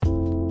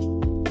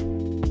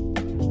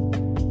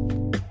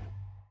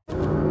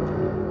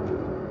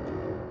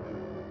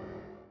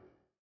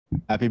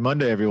Happy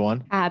Monday,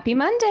 everyone. Happy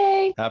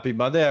Monday. Happy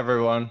Monday,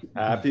 everyone.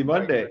 Happy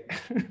Monday.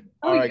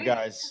 All right,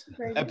 guys.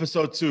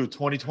 Episode 2,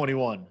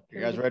 2021. You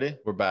guys ready?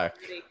 We're back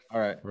All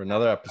right. for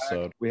another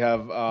episode. We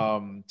have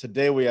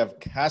today we have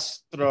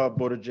Kasra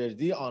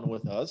Borojerdi on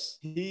with us.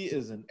 He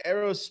is an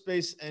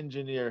aerospace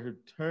engineer who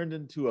turned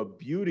into a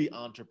beauty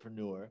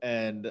entrepreneur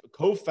and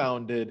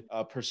co-founded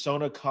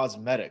Persona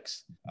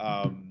Cosmetics.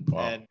 Wow.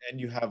 And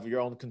you have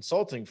your own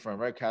consulting firm,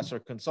 right?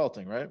 Kasra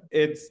Consulting, right?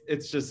 It's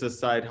just a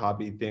side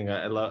hobby thing.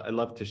 I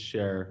love to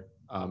share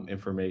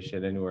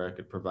information anywhere I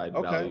could provide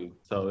value.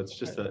 So it's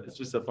just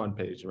a fun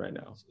page right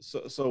now.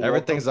 So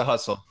Everything's a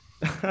hustle.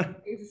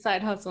 It's a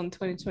side hustle in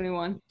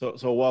 2021.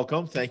 So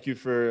welcome. Thank you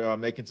for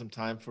making some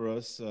time for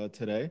us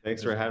today.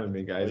 Thanks for having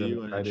me, guys.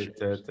 I'm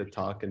excited to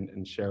talk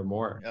and share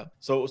more. Yeah.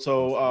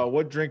 So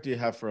what drink do you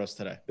have for us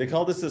today? They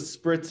call this a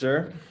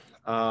spritzer.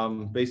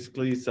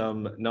 Basically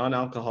some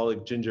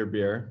non-alcoholic ginger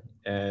beer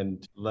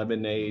and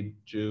lemonade,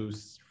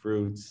 juice,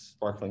 fruits,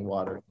 sparkling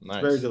water. Nice.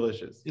 It's very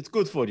delicious. It's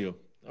good for you.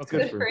 Okay.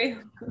 Good for you.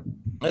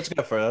 That's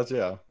good for us,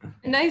 yeah.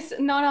 A nice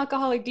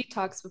non-alcoholic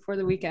detox before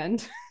the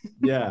weekend. All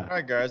Yeah.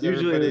 right, guys.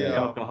 Usually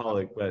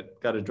alcoholic,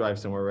 but got to drive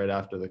somewhere right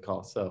after the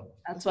call. So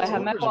That's why I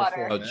have my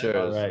water. Oh, cheers.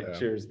 all right, Yeah.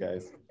 cheers,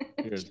 guys.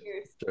 Cheers.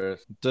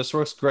 Cheers. This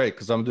works great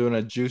because I'm doing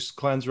a juice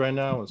cleanse right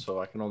now, and so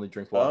I can only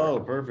drink water. Oh,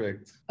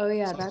 perfect. Oh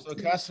yeah, So that's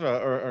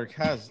Kasra or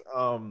Kaz,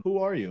 who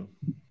are you?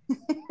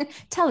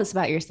 Tell us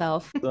about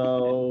yourself.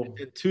 So,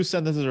 In 2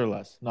 sentences or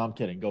less. No, I'm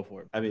kidding. Go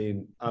for it. I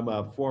mean, I'm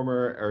a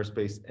former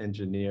aerospace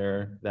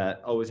engineer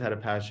that always had a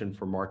passion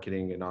for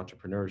marketing and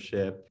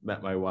entrepreneurship.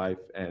 Met my wife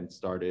and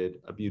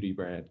started a beauty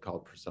brand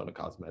called Persona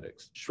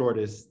Cosmetics.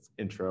 Shortest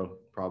intro,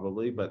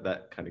 probably, but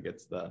that kind of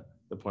gets the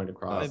point I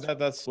across. think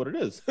that's what it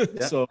is.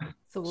 Yeah. So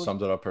So we'll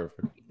Summed it up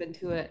perfect. deep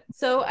into it.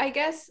 So I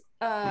guess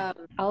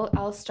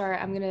I'll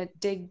start. I'm gonna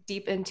dig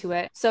deep into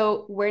it.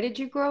 So where did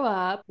you grow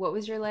up? What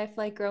was your life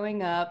like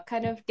growing up?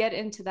 Kind of get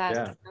into that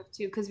Yeah. stuff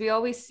too, because we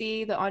always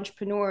see the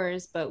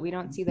entrepreneurs, but we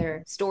don't see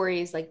their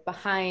stories like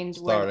behind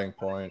Starting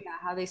point.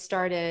 how they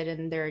started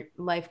and their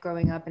life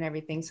growing up and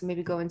everything. So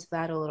maybe go into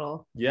that a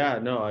little. Yeah,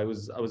 no,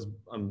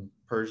 I'm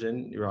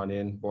Persian,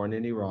 Iranian, born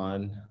in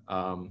Iran.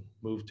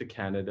 Moved to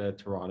Canada,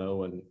 Toronto,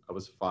 when I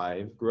was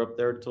 5. Grew up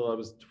there till I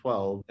was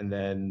 12, and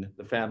then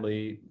the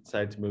family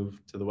decided to move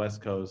to the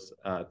West Coast,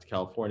 to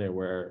California,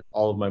 where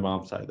all of my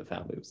mom's side of the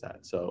family was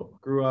at. So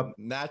grew up.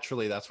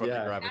 Naturally, that's what Yeah.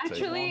 they gravitate.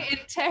 Actually, in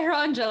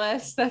Tehran,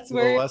 Jealous. That's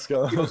Well, where let's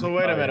go. so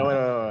wait a minute.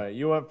 Wait.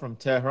 You went from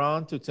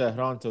Tehran to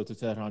Toronto to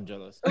Tehran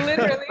Jealous.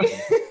 literally.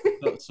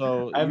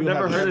 So I've you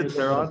never have heard never of been to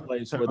a Tehran.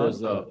 place where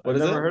there's a I've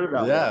never heard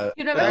about Yeah.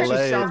 You never That heard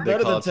actually of sounds they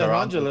better call than it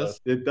Toronto.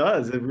 Tehrangeles. It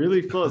does. It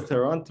really flows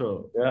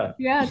Toronto. Yeah.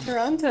 Yeah,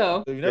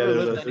 Toronto. You've never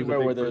there's lived a anywhere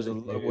big where there's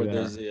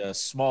Persian a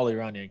small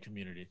Iranian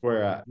community.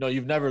 Where at? No,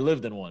 you've never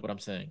lived in one. What I'm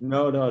saying.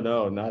 No,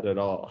 not at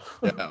all.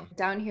 Yeah.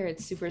 Down here,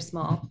 it's super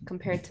small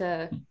compared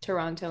to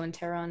Toronto and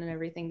Tehran and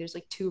everything. There's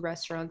like 2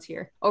 restaurants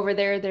here. Over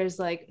there, there's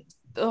like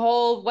the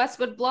whole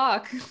Westwood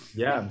block.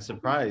 Yeah, I'm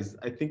surprised.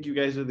 I think you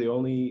guys are the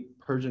only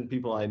Persian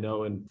people I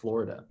know in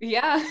Florida.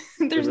 Yeah,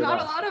 there's it not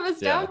a up. lot of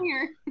us Yeah. down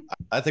here.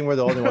 I think we're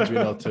the only ones we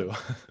know too.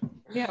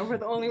 Yeah, we're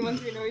the only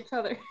ones who know each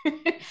other.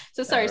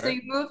 So sorry, so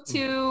Alright. you moved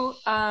to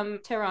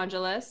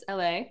Tehrangeles,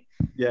 LA.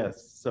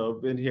 Yes. So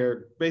been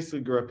here,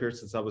 basically grew up here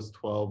since I was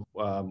 12.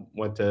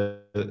 Went to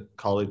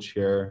college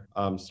here,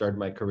 started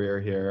my career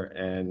here,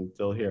 and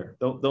still here.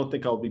 Don't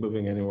think I'll be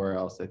moving anywhere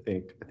else. I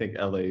think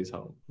LA is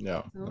home.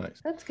 Yeah, So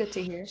nice. that's good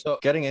to hear. So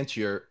getting into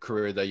your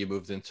career that you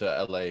moved into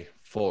LA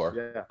for,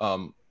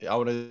 Yeah. I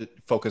want to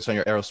focus on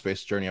your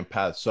aerospace journey and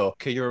path. So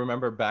can you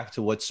remember back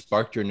to what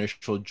sparked your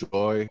initial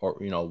joy or,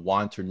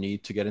 want or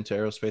need to get into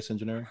aerospace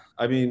engineering?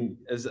 I mean,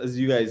 as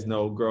you guys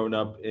know, growing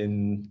up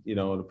in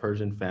a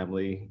Persian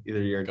family,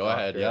 either you're a Go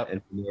ahead,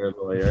 doctor, engineer,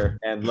 lawyer,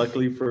 and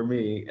luckily for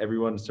me,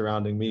 everyone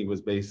surrounding me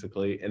was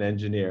basically an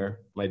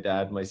engineer. My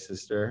dad, my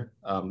sister,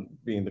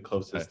 being the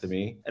closest to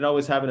me, and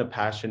always having a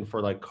passion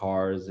for like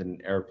cars and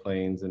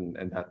airplanes and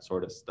that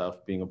sort of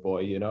stuff. Being a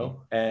boy,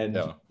 and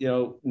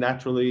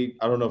naturally,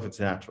 I don't know if it's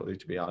naturally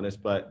to be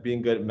honest, but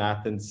being good at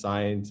math and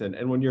science,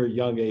 and when you're a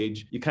young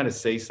age, you kind of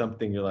say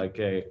something. You're like,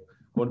 hey,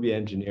 I want to be an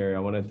engineer. I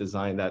want to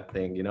design that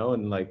thing,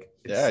 and like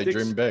it Yeah, sticks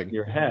dream big. in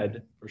your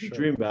head. For You sure.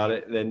 dream about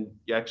it, and then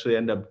you actually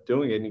end up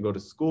doing it, and you go to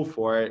school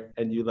for it,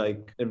 and you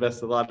like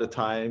invest a lot of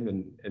time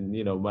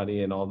and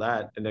money and all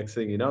that. And next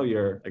thing you know,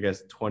 you're, I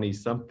guess, 20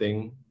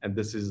 something, and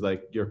this is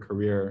like your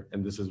career,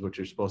 and this is what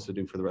you're supposed to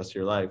do for the rest of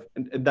your life.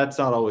 And that's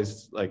not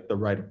always like the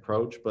right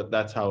approach, but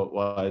that's how it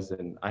was.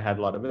 And I had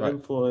a lot of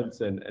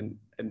influence and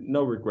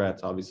no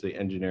regrets. Obviously,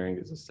 engineering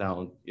is a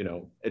sound,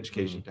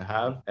 education to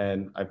have,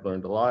 and I've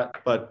learned a lot.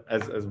 But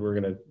as we're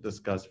gonna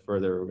discuss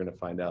further, we're gonna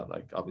find out,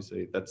 like,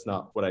 obviously, that's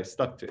not what I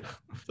stuck to.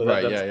 So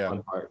Right, that's yeah, the yeah.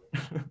 fun part.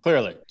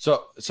 Clearly.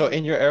 So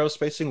in your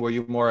aerospace, were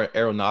you more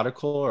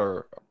aeronautical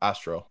or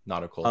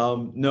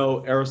astronautical?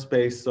 No,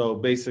 aerospace. So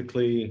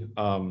basically,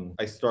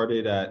 I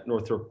started at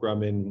Northrop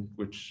Grumman,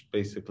 which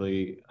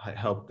basically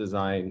helped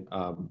design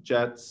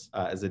jets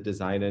as a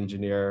design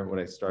engineer when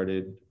I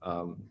started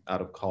out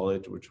of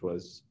college, which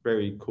was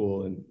very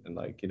cool and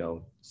like, you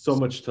know, so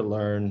much to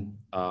learn,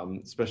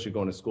 especially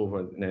going to school for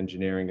in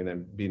engineering and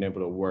then being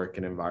able to work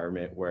in an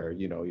environment where,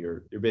 you know,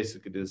 you're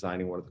basically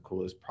designing one of the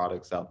coolest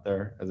products out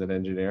there as an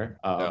engineer.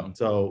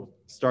 So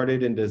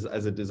started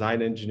as a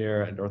design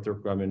engineer at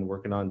Northrop Grumman,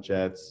 working on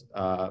jets,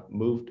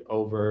 moved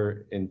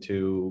over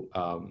into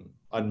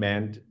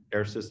unmanned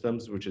air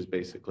systems, which is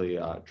basically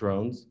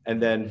drones.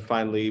 And then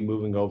finally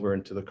moving over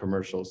into the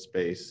commercial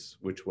space,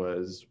 which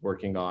was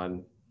working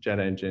on jet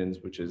engines,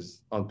 which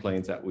is on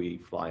planes that we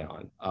fly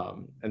on.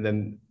 And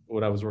then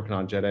when I was working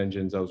on jet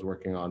engines, I was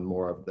working on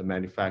more of the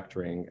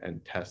manufacturing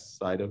and test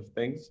side of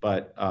things.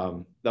 But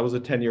that was a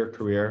 10-year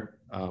career.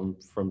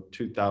 From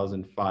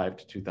 2005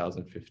 to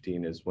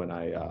 2015 is when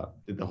I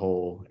did the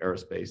whole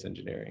aerospace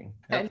engineering.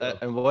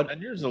 And what?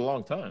 10 years is a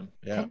long time.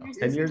 Yeah.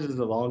 10 years is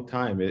a long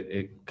time.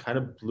 It kind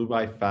of blew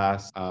by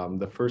fast.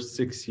 The first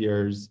 6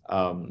 years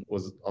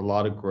was a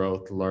lot of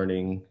growth,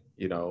 learning.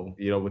 You know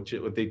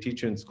what they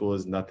teach you in school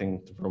is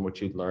nothing from what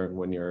you learn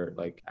when you're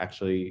like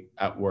actually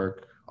at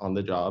work on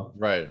the job.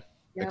 Right.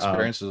 Yeah.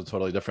 Experience is a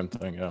totally different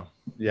thing. Yeah.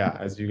 Yeah,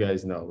 as you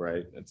guys know,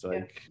 right? It's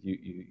like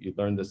you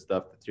learn the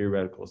stuff, the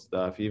theoretical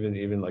stuff,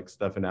 even like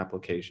stuff in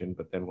application.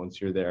 But then once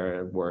you're there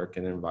at work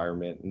and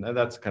environment, and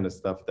that's kind of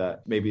stuff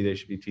that maybe they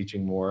should be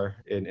teaching more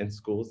in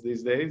schools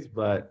these days.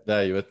 But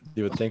Yeah, you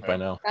would think by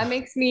now. That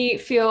makes me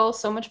feel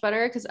so much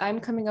better because I'm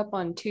coming up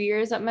on 2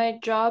 years at my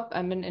job.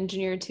 I'm an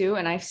engineer too,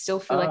 and I still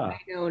feel like I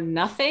know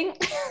nothing.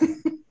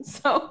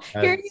 So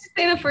hearing you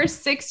say the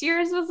first 6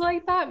 years was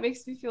like that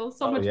makes me feel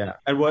so much better.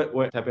 And what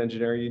type of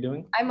engineering are you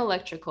doing? I'm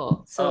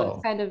electrical, so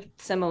it's kind of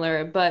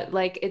similar, but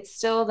like it's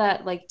still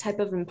that like type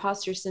of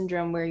imposter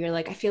syndrome where you're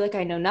like, I feel like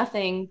I know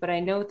nothing, but I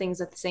know things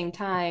at the same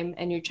time,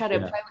 and you try to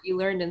apply what you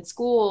learned in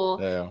school.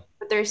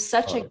 But there's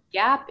such a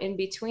gap in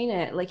between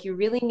it. Like you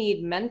really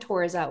need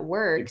mentors at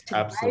work to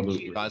guide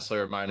you.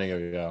 Constantly reminding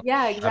you.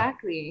 Yeah,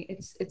 exactly.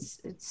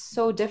 It's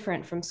so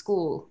different from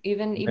school.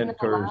 Even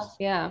Mentors.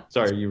 in the lab.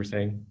 Sorry, you were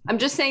saying? I'm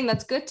just saying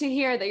that's good to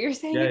hear that you're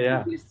saying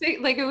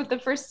like the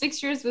first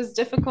 6 years was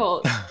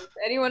difficult.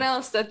 Anyone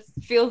else that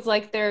feels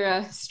like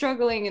they're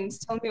struggling and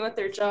telling me what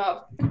their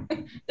job,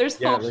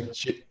 there's hope. Like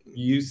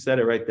you said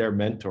it right there,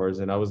 mentors.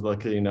 And I was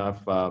lucky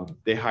enough,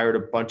 they hired a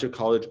bunch of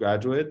college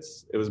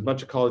graduates. It was a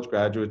bunch of college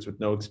graduates with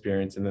no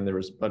experience. And then there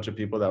was a bunch of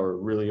people that were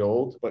really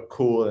old, but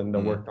cool and they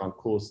worked on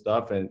cool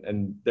stuff.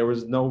 And there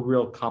was no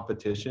real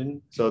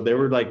competition. So they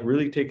were like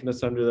really taking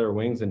us under their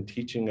wings and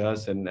teaching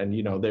us. And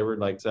you know, they were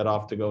like set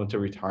off to go into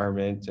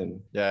retirement.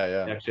 And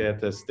actually had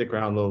to stick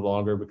around a little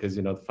longer because,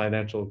 you know, the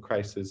financial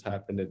crisis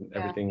happened and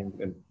everything.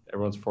 And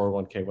everyone's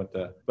 401k went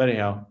to, but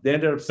anyhow, they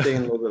ended up staying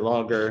a little bit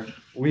longer.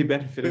 We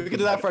benefited. We could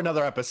do that for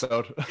another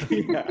episode.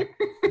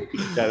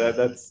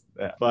 That's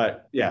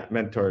but yeah,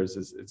 mentors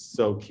it's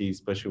so key,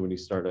 especially when you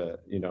start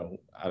out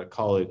of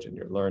college and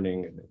you're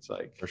learning, and it's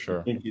like for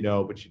sure you think you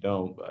know, but you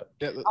don't. But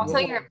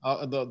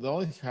the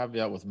only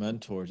caveat with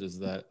mentors is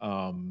that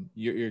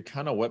you're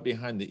kind of wet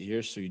behind the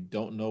ears, so you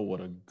don't know what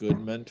a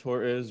good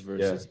mentor is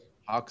versus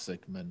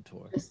toxic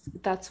mentor.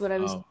 That's what I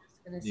was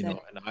you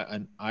know,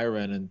 and I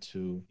ran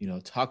into, you know,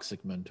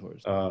 toxic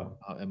mentors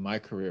in my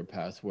career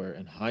path where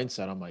in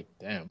hindsight, I'm like,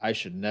 damn, I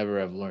should never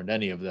have learned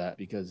any of that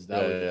because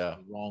that was the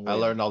wrong way. I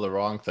learned all the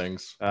wrong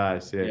things. I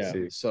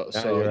see. So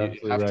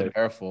you have to be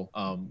careful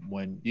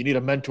when you need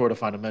a mentor to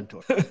find a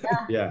mentor.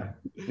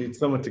 You need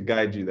someone to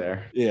guide you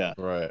there. Yeah.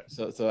 Right.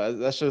 So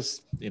that's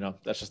just, you know,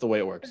 that's just the way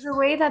it works. The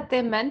way that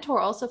the mentor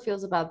also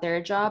feels about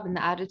their job and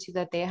the attitude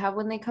that they have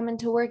when they come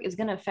into work is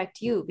going to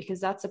affect you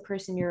because that's the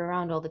person you're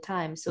around all the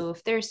time. So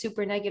if they're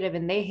super negative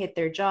and they hate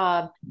their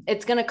job,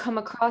 it's going to come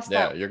across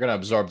that you're going to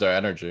absorb their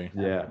energy.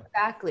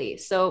 Exactly.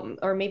 So,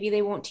 or maybe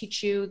they won't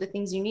teach you the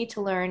things you need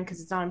to learn because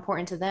it's not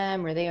important to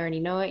them or they already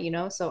know it, you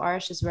know. So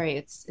Arash is right,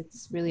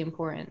 it's really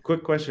important.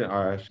 Quick question,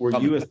 Arash, were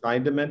you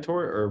assigned a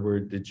mentor or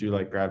did you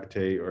like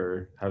gravitate,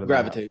 or how did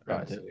gravitate?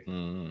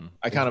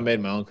 I kind of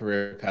made my own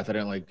career path. I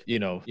didn't like, you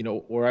know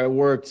where I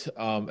worked,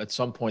 at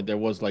some point there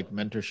was like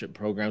mentorship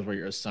programs where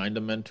you're assigned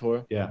a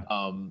mentor.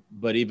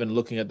 But even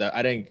looking at that,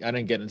 I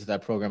didn't get into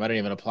that program. I didn't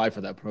even apply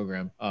for that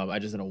program. I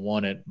just didn't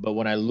want it. But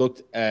when I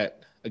looked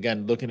at,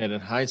 again, looking at it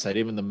in hindsight,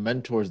 even the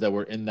mentors that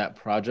were in that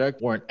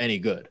project weren't any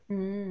good.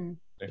 You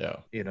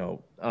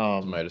know,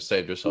 you might have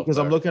saved yourself because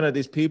I'm looking at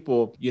these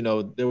people. You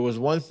know, there was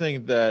one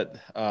thing that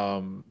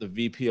the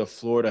VP of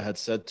Florida had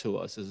said to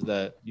us is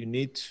that you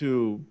need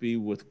to be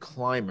with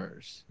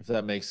climbers, if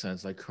that makes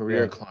sense, like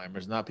career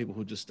climbers, not people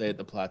who just stay at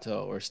the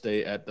plateau or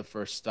stay at the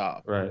first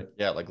stop. Right.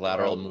 Like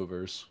lateral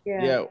movers.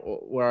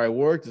 Where I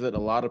worked is that a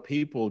lot of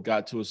people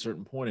got to a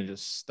certain point and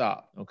just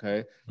stopped.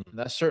 Okay. And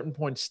that certain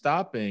point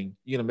stopping,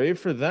 you know, maybe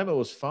for them it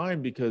was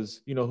fine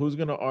because, you know, who's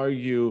going to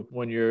argue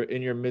when you're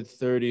in your mid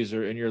 30s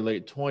or in your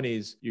late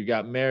 20s, you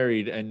got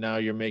married, and now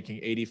you're making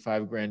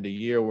 85 grand a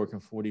year, working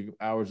 40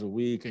 hours a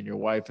week, and your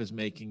wife is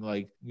making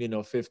like,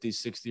 50,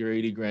 60 or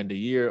 80 grand a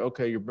year.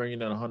 Okay, you're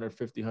bringing in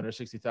 150,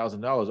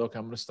 $160,000. Okay,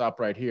 I'm going to stop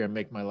right here and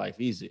make my life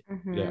easy.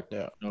 Yeah.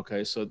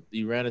 Okay, so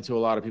you ran into a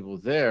lot of people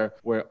there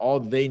where all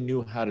they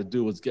knew how to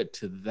do was get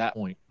to that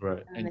point,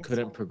 right, and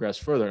couldn't progress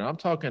further. And I'm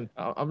talking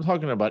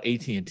about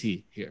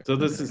AT&T here. So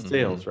this is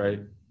sales, right?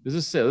 This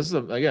is sales.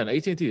 This is again,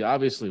 AT&T.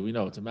 Obviously, we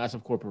know it's a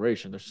massive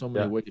corporation. There's so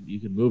many ways you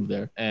can move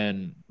there.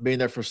 And being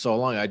there for so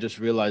long, I just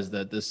realized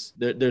that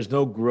there's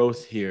no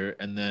growth here.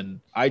 And then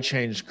I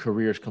changed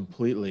careers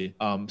completely.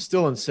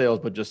 Still in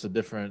sales, but just a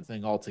different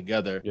thing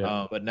altogether.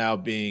 But now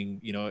being,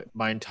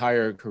 my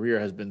entire career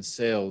has been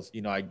sales.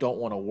 I don't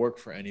want to work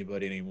for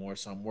anybody anymore.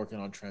 So I'm working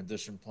on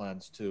transition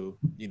plans to,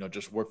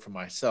 just work for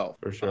myself.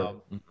 For sure.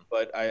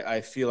 But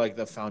I feel like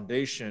the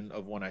foundation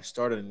of when I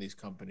started in these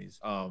companies,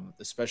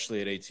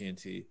 especially at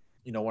AT&T,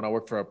 when I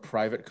worked for a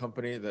private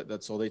company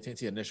that sold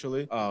AT&T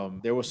initially,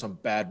 there was some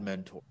bad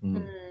mentors.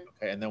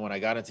 Okay, and then when I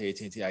got into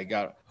AT&T, I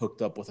got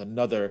hooked up with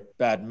another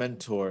bad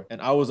mentor,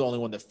 and I was the only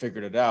one that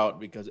figured it out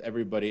because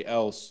everybody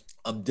else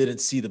didn't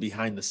see the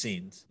behind the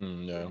scenes.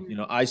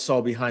 I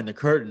saw behind the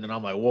curtain, and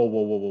I'm like,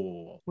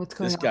 whoa. What's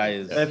going on? This guy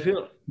is. I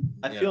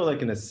feel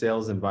like in a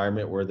sales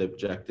environment where the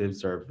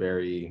objectives are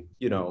very,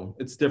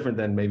 it's different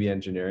than maybe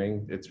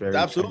engineering. It's very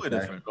absolutely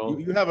different.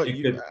 You have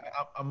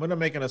I'm going to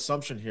make an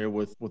assumption here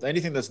with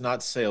anything that's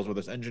not sales, whether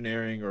it's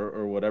engineering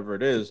or whatever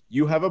it is.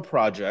 You have a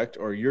project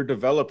or you're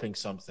developing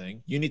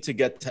something. You need to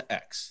get to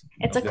X.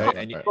 It's a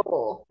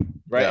goal.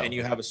 Right. Yeah. And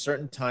you have a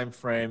certain time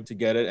frame to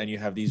get it, and you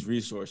have these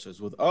resources.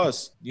 With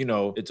us,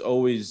 it's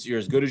always you're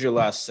as good as your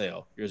last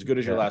sale. You're as good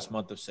as your last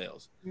month of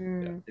sales.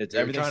 It's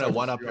everything trying to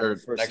one up your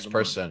next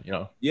person,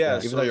 Yeah.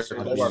 Even though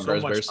you're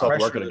very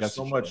self-working against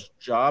so much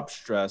job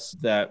stress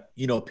that,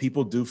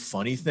 people do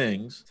funny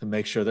things to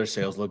make sure their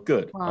sales look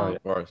good. Wow.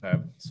 Of course. Okay.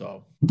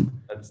 So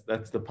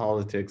that's the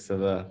politics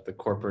of the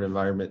corporate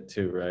environment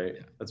too, right?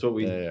 That's what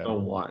we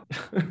don't want.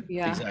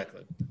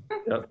 Exactly.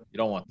 You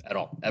don't want that at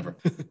all, ever.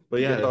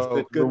 But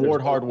it's good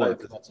reward hard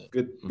work. That's it.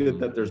 Good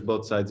that there's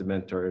both sides of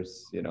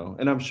mentors,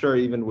 and I'm sure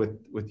even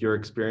with your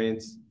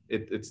experience,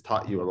 it's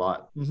taught you a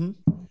lot.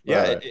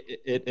 Yeah,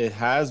 it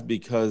has,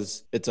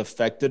 because it's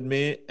affected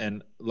me,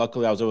 and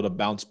luckily I was able to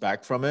bounce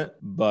back from it.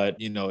 But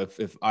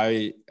if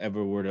I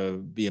ever were to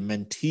be a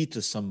mentee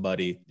to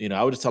somebody,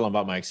 I would just tell them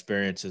about my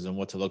experiences and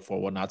what to look for,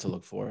 what not to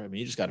look for. I mean,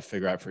 you just got to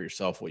figure out for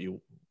yourself what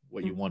you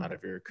want out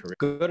of your career.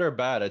 Good or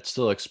bad, it's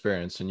still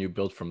experience, and you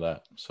build from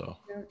that. So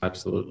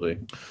absolutely.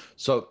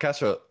 So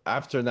Kasra,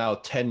 after now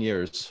 10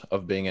 years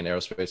of being in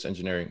aerospace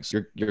engineering,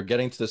 you're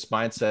getting to this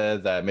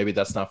mindset that maybe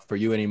that's not for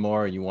you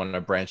anymore, and you want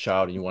to branch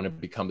out and you want to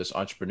become this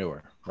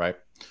entrepreneur, right?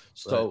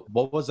 So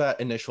what was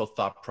that initial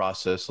thought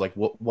process? Like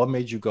what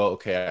made you go,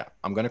 okay,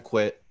 I'm going to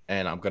quit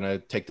and I'm going to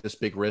take this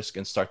big risk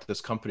and start this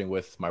company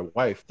with my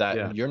wife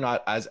that you're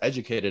not as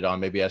educated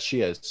on maybe as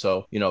she is.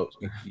 So,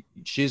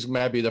 she's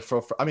maybe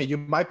you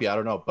might be, I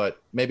don't know,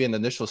 but maybe in the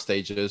initial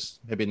stages,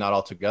 maybe not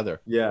altogether.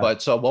 Yeah.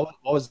 But so what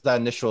was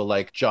that initial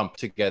jump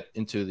to get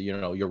into the,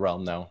 your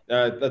realm now?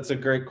 That's a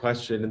great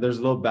question. And there's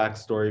a little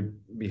backstory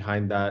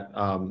behind that.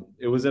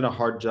 It was in a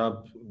hard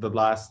jump. The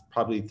last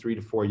probably 3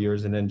 to 4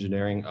 years in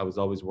engineering, I was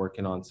always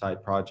working on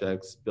side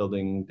projects,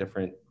 building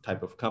different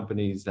type of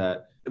companies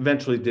that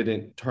eventually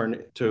didn't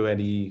turn to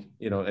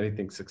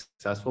anything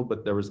successful,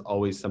 but there was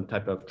always some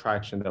type of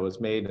traction that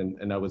was made.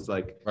 And I was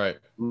like,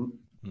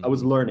 I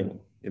was learning,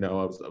 I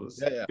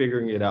was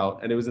figuring it out.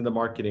 And it was in the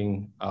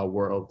marketing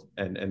world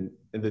and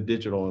in the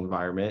digital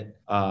environment.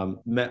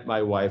 Met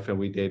my wife and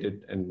we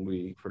dated, and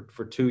we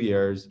for 2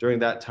 years. During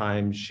that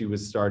time, she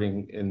was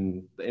starting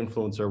in the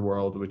influencer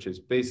world, which is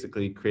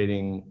basically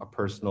creating a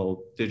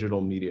personal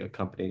digital media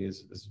company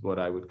is what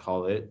I would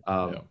call it.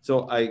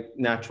 So I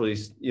naturally,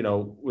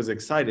 was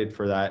excited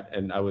for that.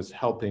 And I was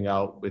helping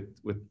out with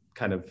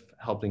kind of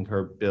helping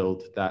her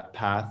build that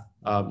path.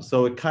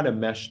 So it kind of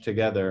meshed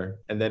together.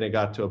 And then it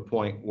got to a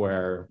point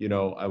where,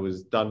 I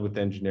was done with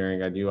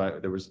engineering. I knew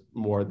there was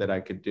more that I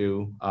could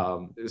do,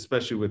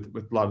 especially with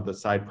a lot of the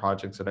side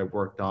projects that I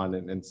worked on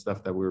and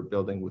stuff that we were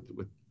building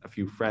with a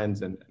few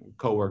friends and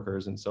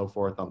coworkers and so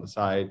forth on the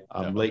side,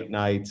 late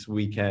nights,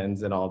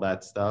 weekends, and all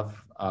that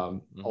stuff.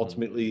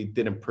 Ultimately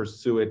didn't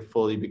pursue it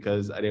fully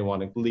because I didn't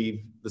want to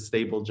leave the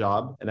stable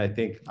job. And I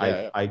think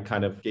I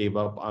kind of gave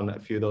up on a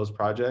few of those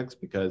projects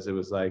because it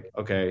was like,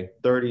 okay,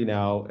 30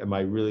 now, am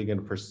I really going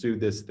to pursue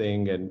this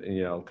thing and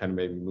kind of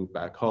maybe move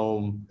back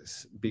home,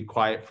 be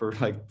quiet for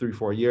like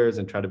 3-4 years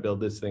and try to build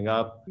this thing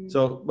up.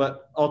 So,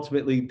 but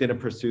ultimately didn't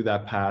pursue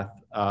that path.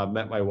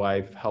 met my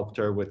wife, helped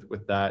her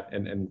with that,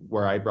 and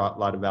where I brought a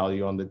lot of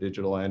value on the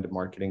digital and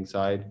marketing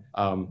side.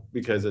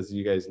 Because as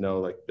you guys know,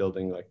 like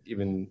building like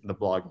even the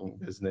blogging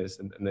business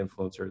and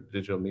influencer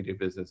digital media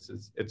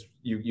businesses, it's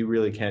you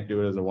really can't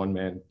do it as a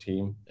one-man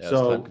team. Yeah,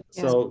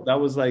 so that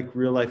was like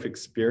real life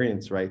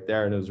experience right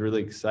there, and it was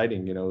really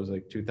exciting. You know, it was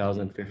like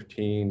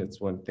 2015. It's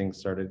when things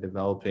started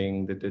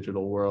developing, the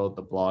digital world,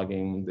 the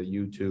blogging, the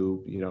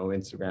YouTube, you know,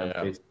 Instagram,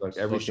 Facebook,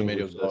 everything. Social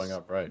media was blowing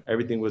up, right?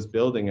 Everything was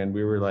building, and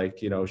we were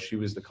like, you know, she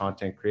was the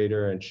content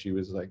creator and she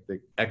was like the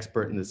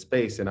expert in the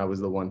space, and I was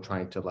the one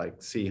trying to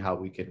like see how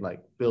we could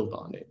like build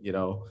on it, you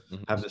know,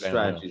 have the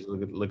strategies,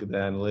 look at the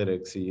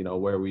analytics, see, you know,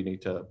 where we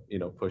need to, you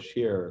know, push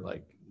here,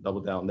 like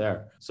double down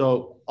there.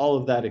 So all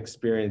of that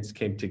experience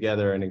came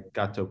together, and it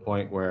got to a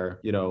point where,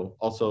 you know,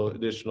 also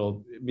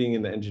additional being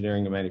in the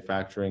engineering and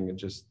manufacturing and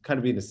just kind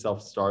of being a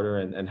self-starter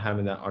and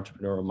having that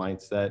entrepreneurial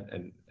mindset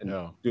and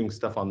doing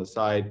stuff on the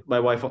side. My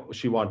wife,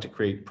 she wanted to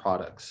create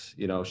products.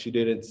 You know, she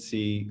didn't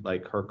see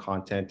like her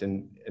content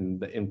and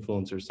the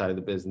influencer side of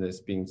the business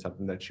being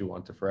something that she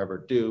wanted to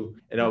forever do.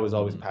 And I was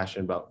always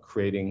passionate about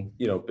creating,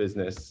 you know,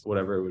 business,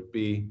 whatever it would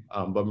be,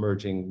 but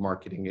merging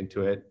marketing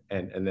into it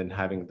and then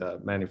having the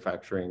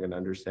manufacturing and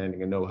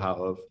understanding and know-how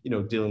of, you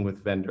know, dealing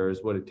with vendors,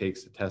 what it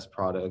takes to test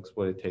products,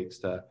 what it takes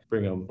to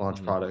bring them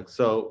launch products.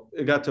 So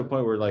it got to a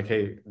point where like,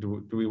 hey,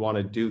 do we want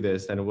to do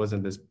this? And it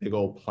wasn't this big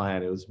old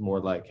plan. It was more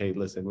like, hey,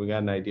 listen, we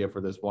got an idea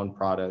for this one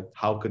product.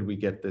 How could we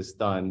get this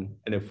done?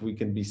 And if we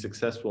can be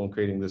successful in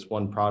creating this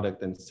one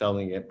product and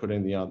selling it,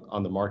 putting it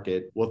on the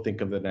market, we'll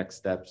think of the next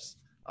steps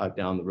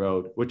down the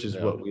road, which is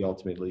what we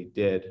ultimately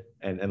did.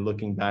 And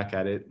looking back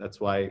at it, that's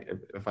why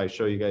if I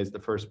show you guys the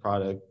first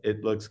product,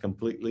 it looks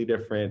completely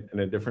different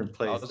in a different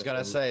place. I was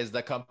gonna say, is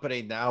the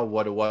company now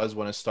what it was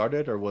when it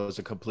started, or was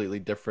it completely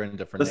different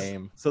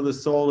name? So the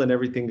soul and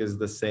everything is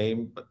the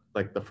same, but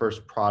like the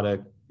first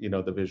product, you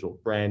know, the visual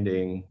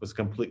branding was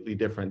completely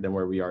different than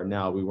where we are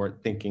now. We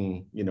weren't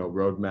thinking, you know,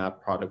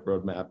 product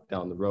roadmap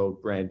down the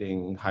road,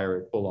 branding,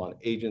 hire a full-on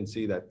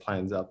agency that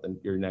plans out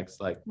your next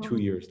like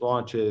 2 years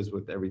launches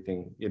with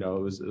everything. You know,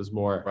 it was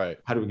more,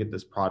 how do we get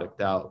this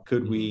product out?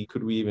 Could we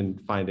even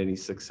find any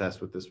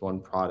success with this one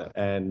product?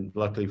 And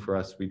luckily for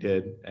us, we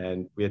did,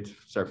 and we had to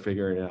start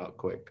figuring it out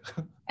quick.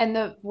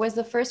 And was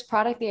the first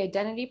product the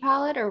identity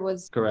palette, or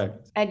was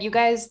correct? And you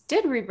guys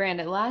did rebrand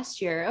it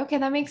last year. Okay,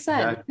 that makes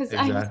sense. Because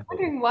I was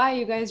wondering why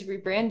you guys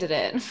rebranded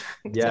it.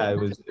 Yeah,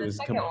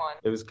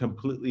 it was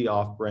completely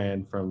off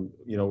brand from,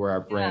 you know, where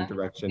our brand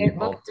direction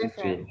evolved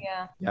into.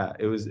 Yeah,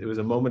 it was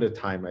a moment of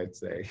time, I'd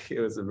say. It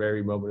was a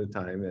very moment of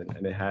time,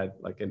 and it had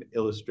like an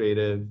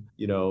illustrative,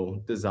 you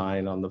know,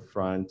 design on the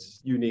front,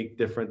 unique,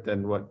 different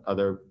than what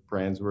other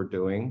brands were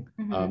doing.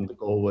 The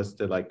goal was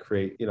to like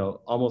create, you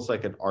know, almost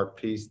like an art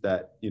piece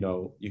that, you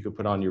know, you could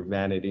put on your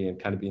vanity and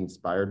kind of be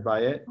inspired by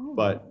it,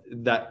 but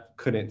that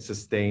couldn't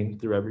sustain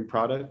through every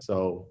product.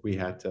 So we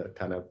had to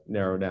kind of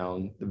narrow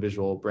down the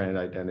visual brand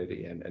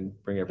identity and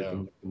bring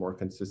everything to a more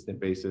consistent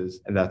basis.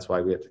 And that's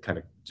why we had to kind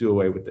of do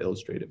away with the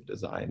illustrative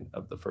design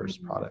of the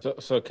first product.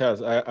 So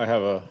Kaz, I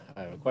have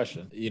a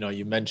question. You know,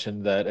 you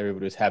mentioned that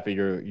everybody was happy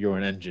you're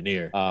an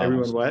engineer.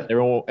 Everyone what?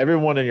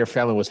 Everyone in your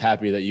family was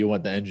happy that you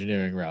went the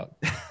engineering route.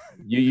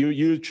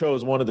 You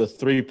chose one of the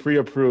 3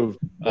 pre-approved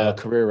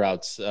career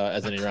routes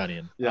as an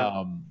Iranian.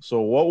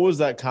 So what was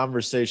that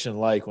conversation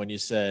like when you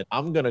said,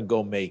 I'm gonna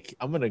go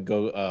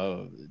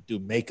do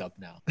makeup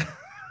now?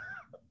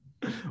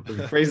 When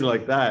you phrase it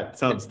like that,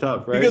 sounds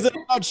tough, right? Because in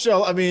a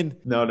nutshell, I mean,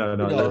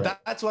 no.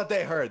 That's what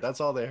they heard.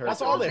 That's all they heard.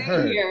 That's all they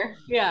heard.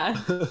 Yeah.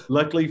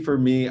 Luckily for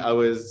me, I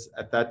was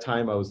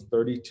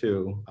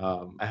 32.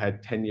 I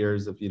had 10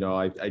 years of, you know,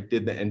 I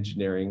did the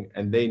engineering,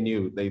 and they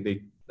knew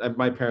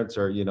my parents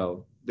are, you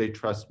know, they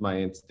trust my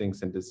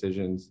instincts and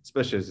decisions,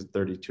 especially as a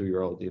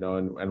 32-year-old, you know,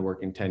 and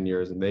working 10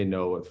 years, and they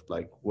know if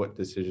like what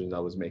decisions I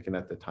was making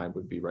at the time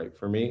would be right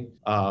for me.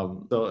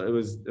 So it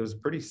was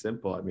pretty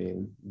simple. I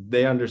mean,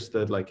 they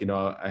understood, like, you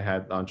know, I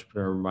had the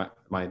entrepreneur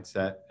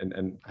mindset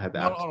and I had the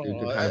aptitude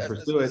to kind of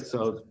pursue it.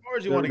 So as far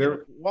as you want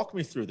to walk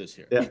me through this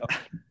here. Yeah.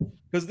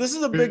 Because this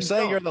is a big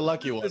saying you're the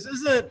lucky one. This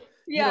isn't.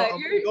 Yeah,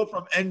 I'm gonna go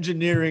from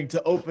engineering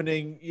to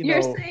opening.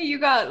 You're saying you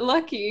got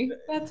lucky.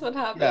 That's what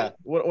happened. Yeah.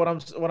 What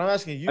I'm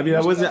asking you. I mean,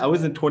 I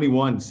wasn't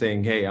 21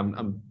 saying, hey,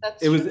 I'm.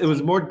 It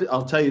was more.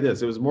 I'll tell you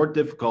this. It was more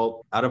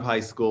difficult out of high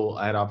school.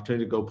 I had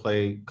opportunity to go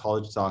play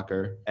college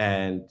soccer,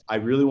 and I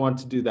really wanted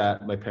to do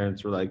that. My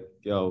parents were like,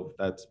 yo,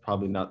 that's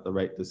probably not the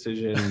right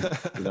decision.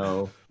 You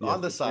know,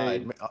 on the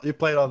side, you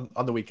played on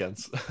the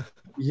weekends.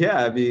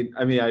 Yeah, I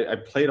mean, I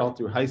played all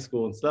through high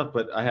school and stuff,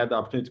 but I had the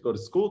opportunity to go to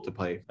school to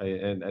play,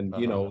 and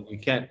you know, you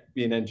can't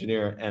be an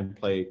engineer and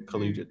play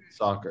collegiate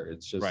soccer.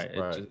 It's just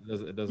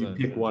It doesn't.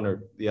 You pick one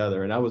or the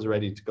other, and I was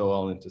ready to go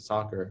all into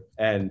soccer,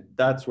 and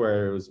that's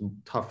where it was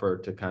tougher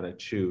to kind of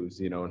choose,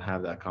 you know, and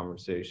have that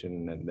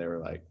conversation. And they were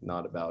like,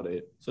 not about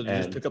it. So did you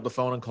just pick up the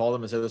phone and call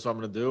them and say, "This is what I'm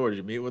going to do," or did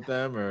you meet with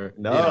them, or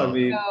no? I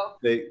mean,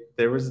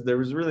 there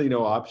was really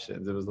no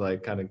options. It was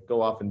like, kind of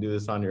go off and do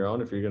this on your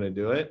own if you're going to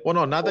do it. Well,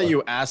 no, not that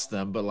you asked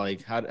them, but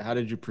like, how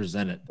did you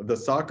present it? The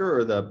soccer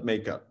or the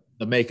makeup?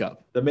 The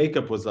makeup. The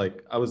makeup was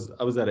like, I was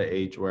at an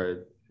age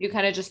where you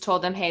kind of just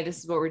told them, hey, this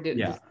is what we're doing.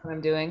 Yeah. This is what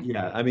I'm doing.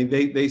 Yeah. I mean,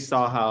 they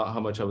saw how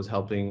much I was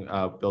helping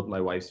build my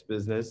wife's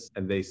business,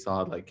 and they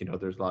saw like,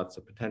 there's lots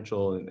of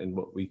potential in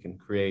what we can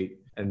create.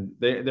 And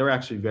they were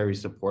actually very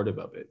supportive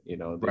of it. They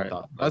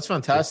thought that's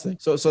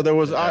fantastic. So there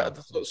was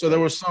there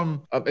was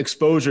some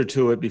exposure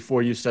to it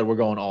before you said we're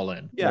going all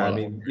in. Yeah, I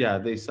mean,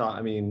 they saw.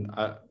 I mean,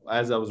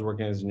 as I was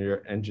working as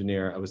an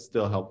engineer, I was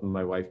still helping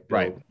my wife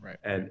build, right.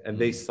 And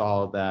they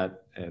saw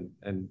that,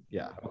 and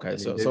yeah. Okay, I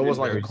mean, so it was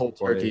like a cold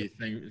turkey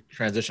thing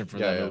transition for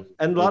them.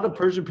 Yeah. And a lot of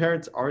Persian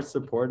parents are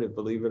supportive,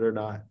 believe it or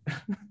not.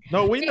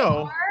 No, we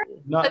know.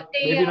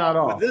 Maybe not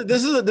all.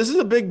 This is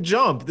a big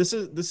jump. This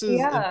is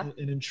an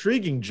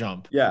intriguing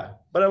jump. Yeah,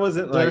 but I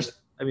wasn't like.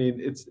 I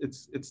mean,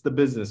 it's the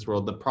business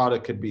world. The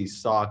product could be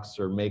socks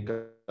or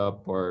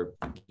makeup or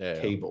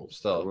cables.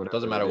 Still, it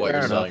doesn't matter what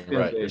you're selling,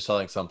 right? You're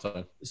selling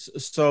something.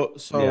 So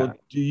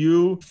do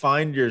you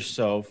find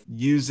yourself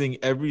using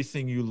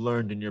everything you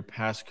learned in your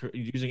past,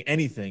 using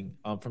anything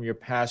from your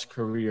past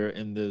career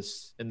in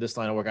this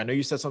line of work? I know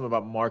you said something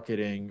about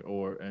marketing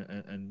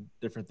and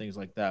different things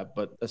like that,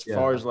 but as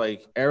far as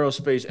like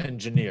aerospace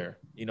engineer,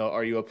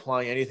 are you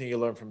applying anything you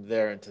learned from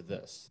there into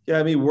this? Yeah,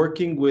 I mean,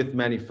 working with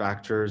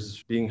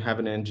manufacturers,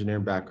 having an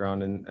engineering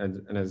background,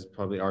 and as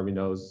probably Arby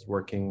knows,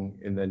 working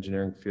in the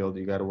engineering field,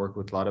 you got to work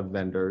with a lot of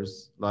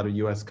vendors, a lot of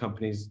US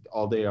companies.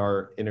 All they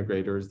are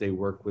integrators. They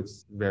work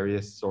with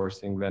various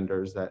sourcing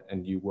vendors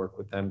and you work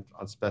with them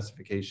on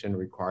specification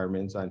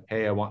requirements on,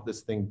 hey, I want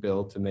this thing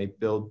built, and they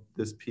build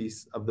this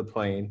piece of the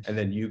plane, and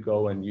then you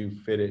go and you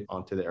fit it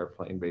onto the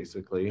airplane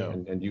basically,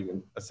 and you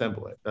can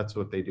assemble it. That's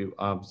what they do.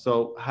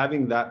 So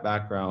having that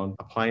background,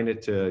 applying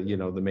it to,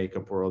 the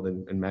makeup world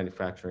and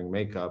manufacturing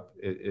makeup,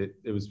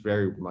 it was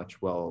very much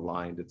well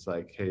aligned. It's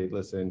like, hey,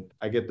 listen,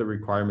 I get the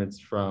requirements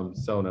from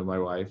Sona, my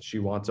wife. She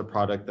wants a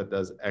product that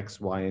does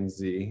X, Y, and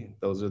Z.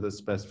 Those are the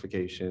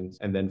specifications.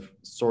 And then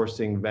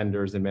sourcing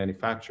vendors and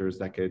manufacturers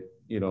that could,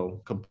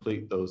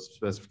 complete those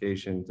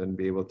specifications and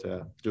be able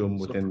to do them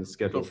within the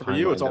schedule. So for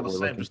you, it's all the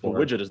same, just the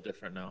widget is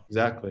different now.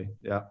 Exactly.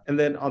 Yeah. And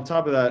then on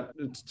top of that,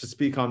 to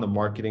speak on the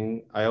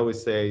marketing, I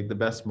always say the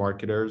best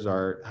marketers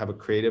have a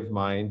creative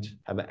mind,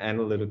 have an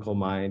analytical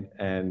mind,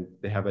 and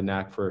they have a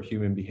knack for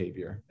human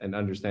behavior and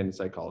understanding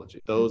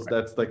psychology.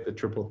 That's like the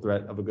triple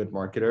threat of a good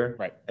marketer.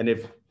 Right.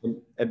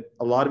 And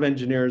a lot of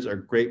engineers are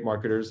great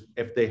marketers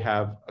if they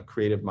have a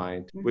creative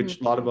mind,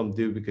 which a lot of them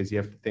do, because you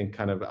have to think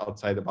kind of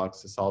outside the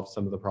box to solve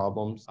some of the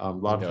problems. A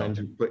lot of times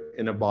you put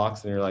in a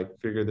box and you're like,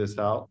 figure this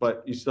out,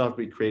 but you still have to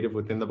be creative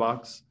within the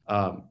box.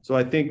 So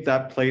I think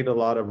that played a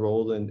lot of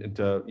role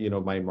into,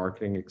 my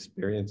marketing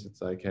experience.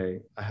 It's like,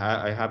 hey,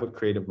 I have a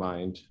creative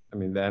mind. I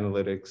mean, the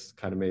analytics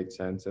kind of made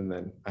sense. And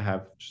then I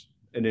have just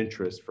an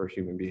interest for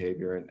human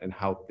behavior and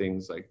how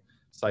things like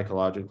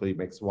psychologically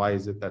makes, why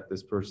is it that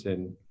this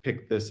person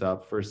picked this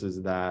up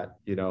versus that,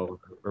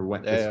 or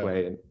went this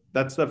way. And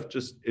that stuff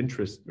just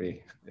interests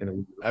me. I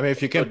mean,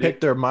 if you can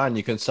pick their mind,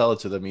 you can sell it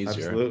to them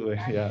easier. Absolutely,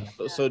 yeah.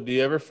 So do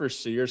you ever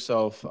foresee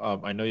yourself,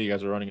 I know you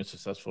guys are running a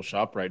successful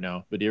shop right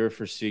now, but do you ever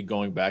foresee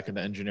going back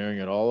into engineering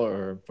at all?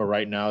 Or for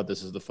right now,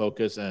 this is the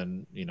focus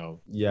and,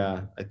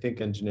 Yeah, I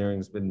think engineering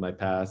has been my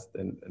past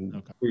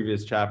and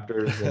previous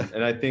chapters.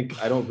 And I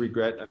think I don't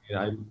regret.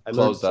 I mean, I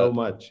learned so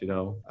much,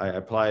 I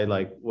apply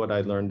like what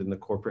I learned in the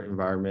corporate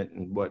environment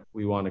and what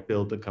we want to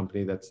build a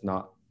company that's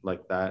not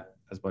like that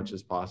as much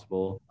as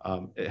possible.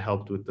 It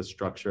helped with the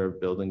structure of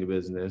building a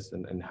business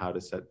and how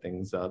to set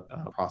things up,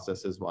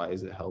 processes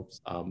wise, it helps.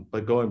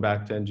 But going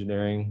back to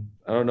engineering,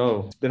 I don't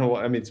know. It's been a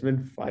while. I mean, it's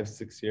been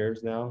 5-6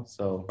 years now.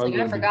 So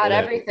I forgot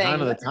everything.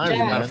 None of the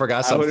time, I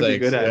forgot some things.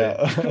 Good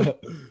at it.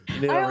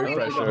 Need a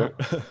refresher.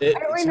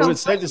 So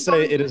it's safe to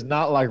say it is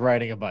not like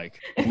riding a bike.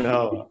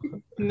 No.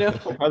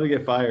 I'll probably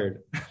get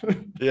fired.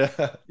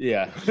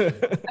 Yeah.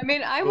 I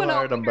mean, I went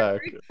out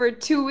for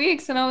 2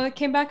 weeks and I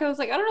came back. I was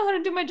like, I don't know how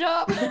to do my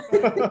job.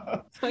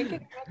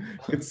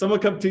 Can someone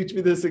come teach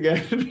me this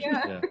again?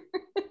 Yeah.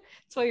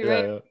 That's why you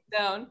write it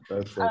down.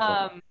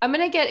 I'm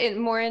gonna get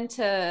more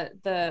into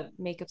the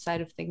makeup side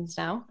of things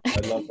now.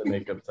 I love the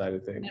makeup side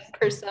of things.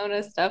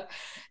 Persona stuff.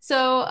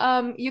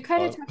 So you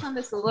kind of touched on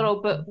this a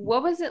little, but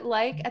what was it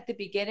like at the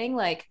beginning,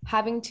 like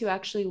having to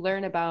actually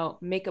learn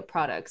about makeup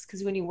products?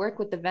 Because when you work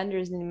with the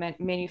vendors and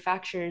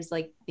manufacturers,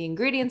 like the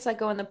ingredients that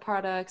go in the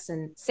products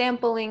and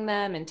sampling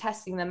them and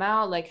testing them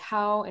out, like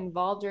how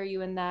involved are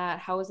you in that?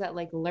 How is that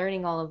like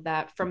learning all of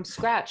that from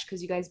scratch?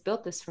 Because you guys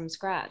built this from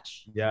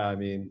scratch. Yeah, I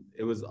mean,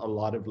 it was a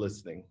lot of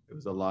listening. It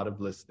was a lot of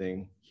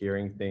listening,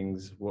 hearing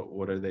things.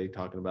 What are they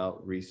talking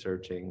about?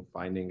 Researching,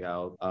 finding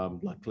out.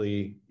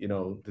 Luckily,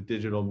 the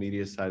digital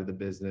media side of the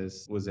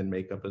business was in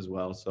makeup as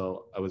well.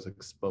 So I was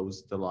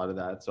exposed to a lot of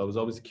that. So I was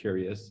always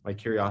curious. My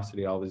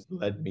curiosity always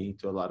led me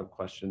to a lot of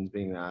questions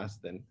being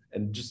asked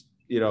and just,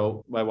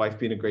 my wife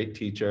being a great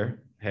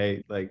teacher.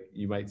 Hey, like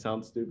you might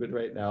sound stupid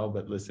right now,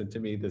 but listen to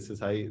me. This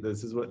is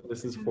what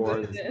this is for.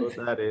 This is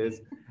what that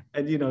is.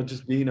 And, you know,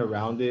 just being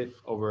around it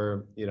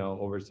over, you know,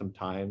 over some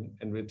time.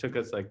 And it took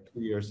us like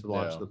 2 years to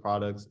launch the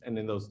products. And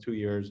in those 2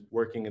 years,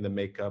 working in the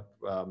makeup,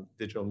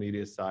 digital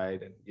media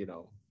side and, you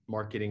know,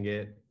 marketing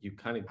it, you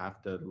kind of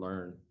have to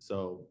learn.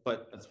 So,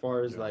 but as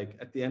far as like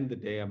at the end of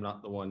the day, I'm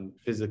not the one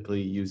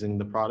physically using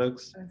the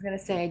products. I was gonna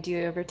say, do you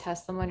ever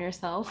test them on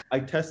yourself? I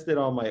tested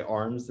on my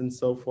arms and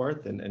so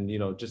forth, and you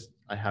know, just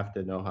I have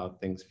to know how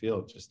things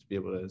feel just to be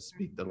able to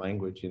speak the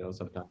language, you know,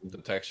 sometimes. The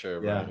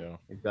texture, Yeah, right? Yeah,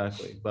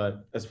 exactly.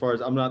 But as far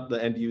as I'm not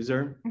the end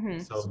user,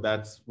 so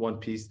that's one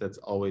piece that's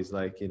always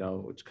like, you know,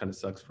 which kind of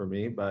sucks for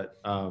me, but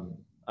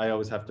I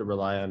always have to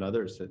rely on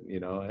others, you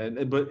know,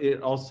 and but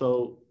it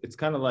also, it's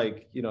kind of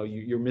like, you know,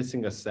 you're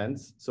missing a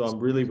sense. So I'm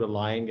really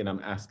relying and I'm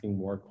asking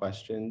more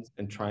questions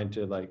and trying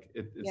to like,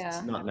 it's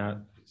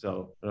not, so I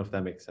don't know if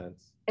that makes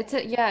sense.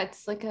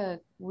 It's like a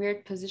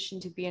weird position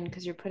to be in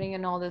because you're putting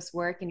in all this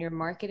work and you're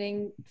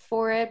marketing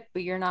for it,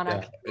 but you're not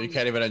actually. You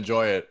can't even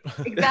enjoy it.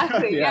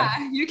 Exactly.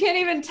 Yeah. You can't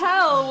even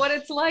tell what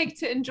it's like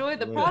to enjoy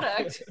the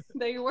product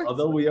that you're working.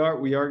 Although we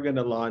are going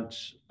to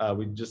launch,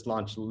 we just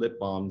launched lip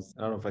balms.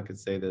 I don't know if I could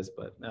say this,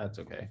 but that's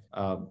okay.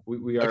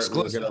 We're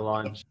going to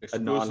launch a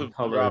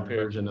non-colored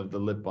version of the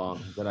lip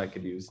balm that I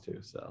could use too.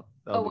 So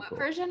what cool.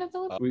 version of the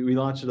lip? We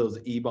launched those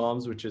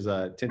e-balms, which is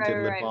a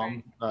tinted lip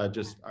balm,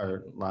 just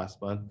our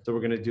last month. So we're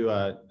going to do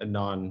a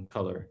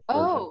non-color.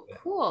 Oh,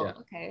 cool.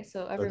 Yeah. Okay,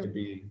 so it could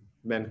be,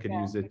 men could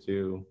use it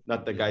too.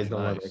 Not that guys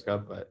don't wear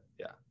makeup, but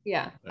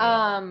yeah.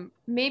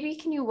 Maybe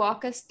can you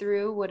walk us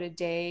through what a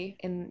day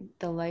in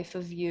the life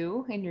of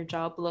you and your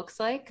job looks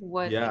like?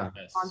 What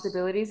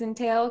responsibilities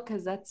entail?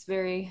 Because that's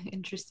very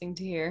interesting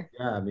to hear.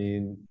 Yeah, I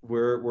mean,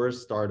 we're a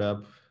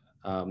startup.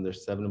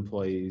 There's 7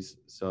 employees,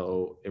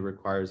 so it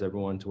requires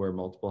everyone to wear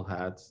multiple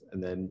hats.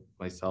 And then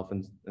myself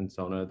and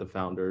Sona, the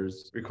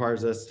founders,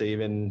 requires us to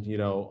even, you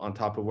know, on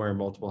top of wearing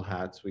multiple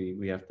hats,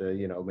 we have to,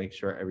 you know, make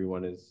sure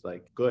everyone is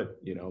like good,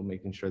 you know,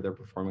 making sure they're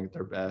performing at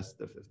their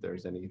best. If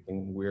there's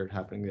anything weird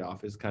happening in the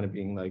office, kind of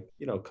being like,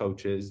 you know,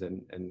 coaches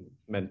and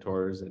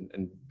mentors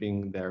and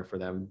being there for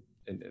them.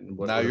 And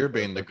now you're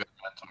being the good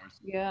mentors.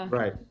 Yeah.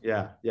 Right.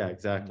 Yeah,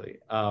 exactly.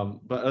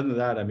 But other than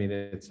that, I mean,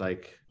 it's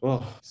like,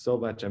 so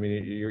much. I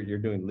mean, you're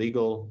doing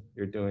legal,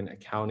 you're doing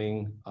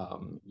accounting,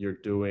 you're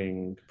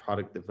doing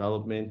product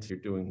development, you're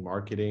doing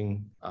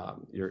marketing,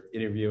 you're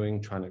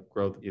interviewing, trying to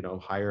grow, you know,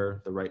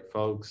 hire the right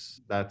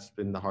folks. That's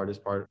been the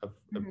hardest part of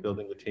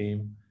building the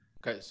team.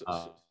 Okay,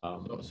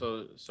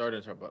 so sorry to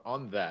interrupt, but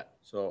on that,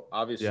 so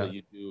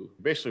obviously you're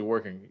basically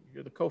working,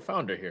 you're the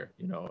co-founder here,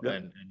 you know,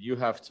 and you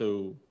have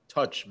to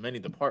touch many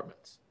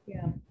departments.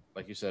 Yeah.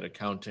 Like you said,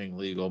 accounting,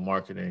 legal,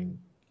 marketing,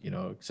 you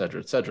know, et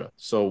cetera, et cetera.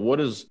 So what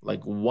is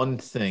like one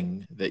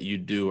thing that you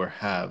do or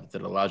have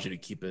that allows you to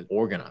keep it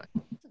organized?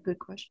 That's a good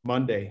question.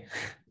 Monday.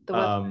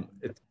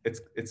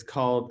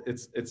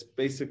 It's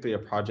basically a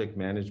project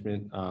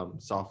management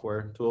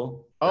software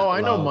tool. Oh,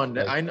 I know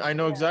Monday. I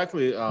know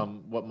exactly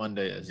what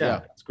Monday is.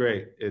 Yeah, it's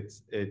great.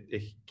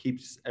 It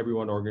keeps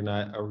everyone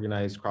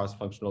organized,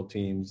 cross-functional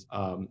teams,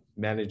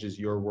 manages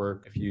your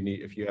work if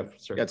you have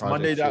certain. It's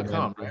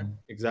Monday.com, right?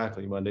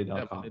 Exactly,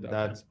 Monday.com.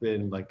 That's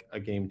been like a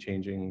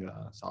game-changing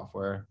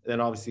software.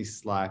 Then obviously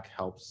Slack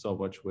helps so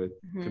much with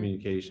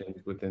communication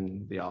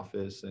within the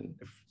office, and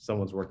if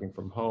someone's working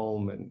from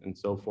home and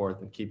so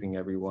forth, and keeping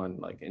everyone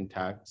like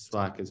intact.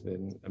 Slack has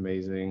been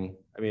amazing.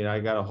 I mean, I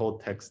got a whole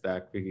tech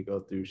stack we could go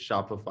through.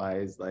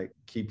 Shopify's like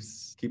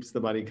keeps the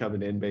money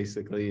coming in,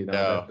 basically. You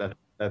know,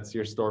 that's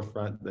your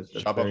storefront.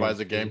 Shopify is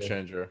a game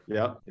changer.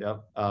 Yep.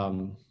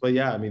 But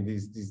yeah, I mean,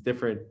 these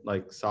different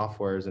like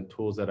softwares and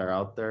tools that are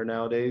out there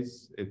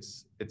nowadays,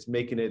 it's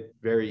making it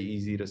very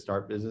easy to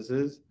start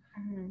businesses.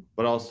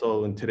 But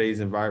also in today's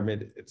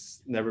environment,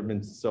 it's never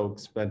been so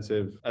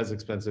expensive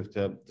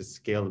to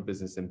scale a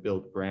business and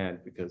build brand,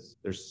 because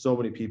there's so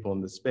many people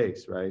in the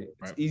space, right?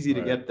 It's easy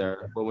to get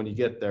there, but when you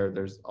get there,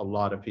 there's a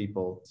lot of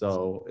people.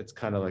 So it's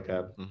kind of like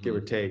a give or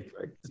take.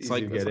 Like it's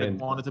easy to get in.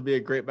 Wanted to be a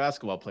great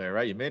basketball player,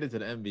 right? You made it to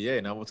the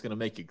NBA. Now what's going to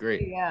make you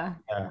great? Yeah.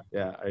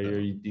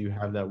 Do you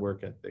have that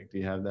work ethic? Do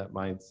you have that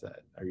mindset?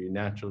 Are you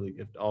naturally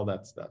gifted? All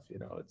that stuff, you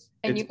know, it's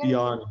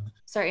beyond.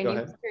 Sorry, and you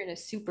guys are in a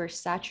super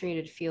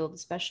saturated field,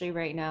 especially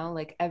right now.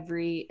 Like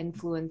every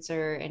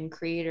influencer and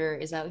creator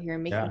is out here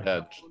making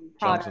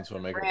products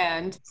and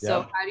brand.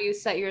 So how do you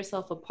set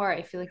yourself apart?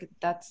 I feel like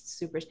that's a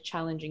super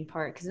challenging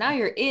part, because now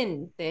you're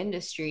in the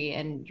industry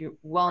and you're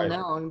well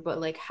known, but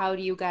like how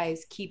do you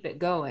guys keep it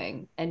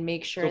going and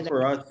make sure that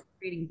for us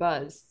creating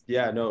buzz?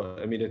 Yeah, no,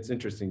 I mean, it's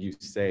interesting you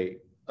say.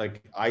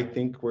 Like, I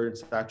think we're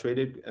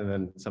saturated, and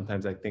then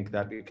sometimes I think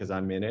that because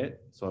I'm in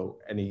it. So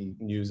any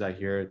news I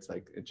hear, it's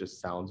like, it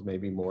just sounds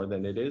maybe more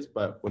than it is.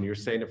 But when you're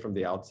saying it from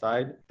the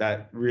outside,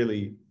 that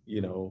really,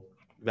 you know,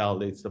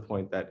 validates the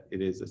point that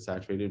it is a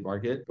saturated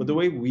market. But the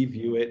way we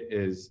view it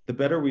is the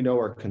better we know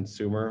our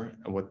consumer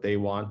and what they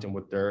want and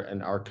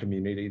and our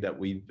community that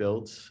we've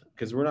built,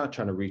 because we're not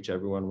trying to reach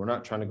everyone. We're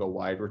not trying to go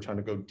wide. We're trying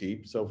to go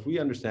deep. So if we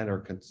understand our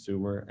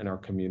consumer and our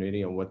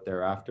community and what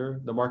they're after,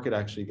 the market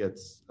actually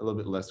gets a little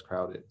bit less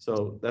crowded.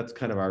 So that's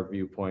kind of our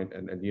viewpoint,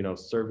 and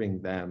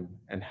serving them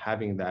and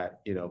having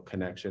that,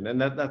 connection. And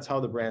that's how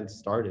the brand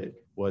started,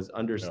 was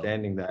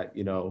understanding that,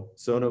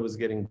 Sona was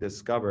getting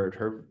discovered.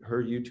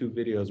 Her YouTube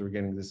videos were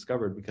getting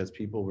discovered because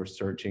people were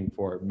searching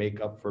for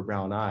makeup for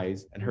brown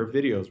eyes, and her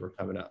videos were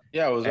coming up.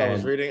 Yeah, I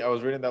was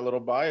reading that little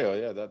bio.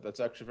 Yeah, that's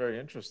actually very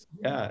interesting.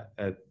 Yeah.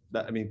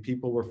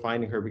 People were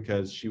finding her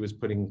because she was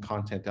putting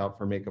content out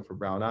for makeup for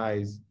brown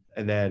eyes.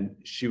 And then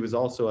she was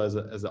also, as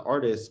an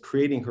artist,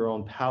 creating her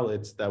own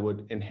palettes that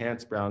would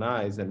enhance brown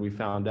eyes. And we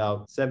found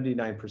out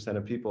 79%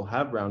 of people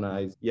have brown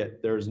eyes,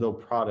 yet there's no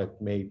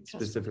product made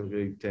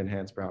specifically to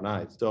enhance brown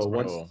eyes. So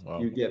once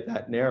you get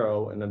that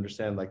narrow and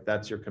understand, like,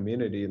 that's your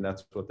community and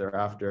that's what they're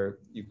after,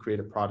 you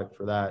create a product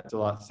for that. It's a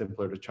lot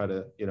simpler to try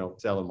to,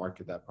 sell and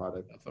market that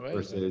product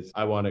versus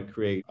I want to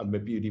create a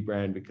beauty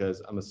brand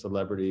because I'm a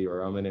celebrity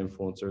or I'm an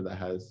influencer that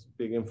has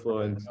big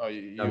influence. Oh,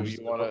 you want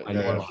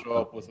to show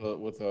up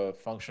with a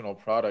functional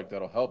product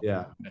that'll help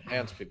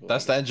enhance people.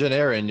 That's the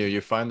engineer in you.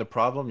 You find the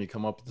problem, you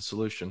come up with the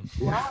solution.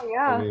 Wow,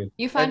 yeah.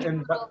 You find your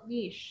little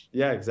niche.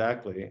 Yeah,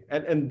 exactly.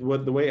 And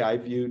the way I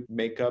viewed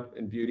makeup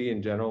and beauty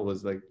in general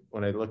was, like,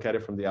 when I look at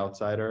it from the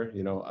outsider,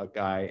 a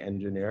guy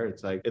engineer,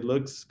 it's like, it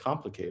looks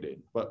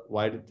complicated, but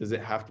why does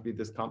it have to be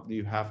this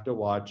you have to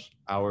watch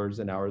hours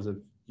and hours of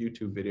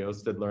YouTube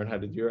videos to learn how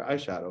to do your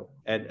eyeshadow.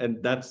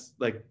 And that's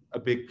like a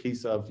big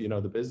piece of,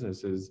 the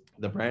business is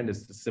the brand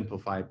is to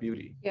simplify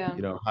beauty. Yeah.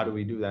 How do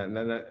we do that?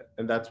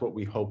 And that's what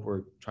we hope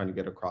we're trying to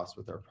get across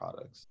with our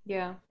products.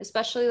 Yeah.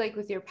 Especially like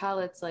with your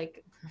palettes,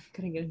 like I'm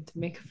gonna get into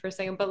makeup for a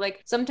second, but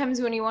like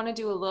sometimes when you want to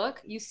do a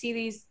look, you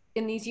see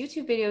in these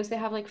YouTube videos, they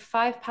have like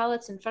 5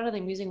 palettes in front of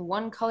them using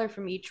one color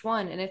from each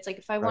one. And it's like,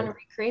 if I want to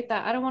recreate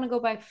that, I don't want to go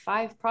buy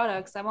 5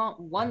 products. I want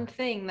one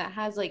thing that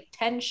has like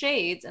 10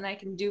 shades and I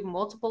can do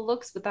multiple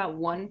looks with that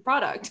one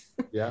product.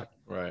 Yeah.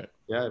 Right.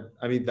 Yeah.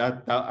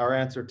 That our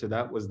answer to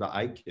that was the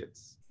eye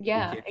kits.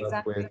 Yeah,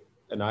 exactly. With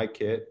an eye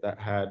kit that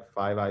had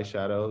 5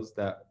 eyeshadows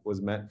that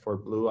was meant for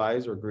blue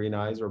eyes or green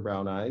eyes or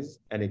brown eyes.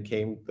 And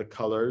the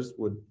colors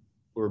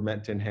were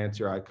meant to enhance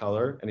your eye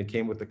color, and it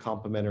came with the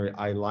complementary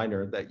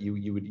eyeliner that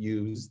you would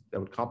use that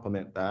would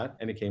complement that,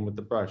 and it came with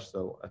the brush.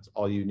 So that's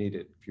all you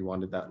needed if you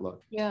wanted that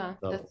look. Yeah,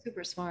 so, that's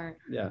super smart.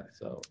 Yeah.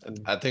 So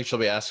I think she'll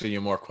be asking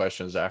you more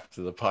questions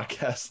after the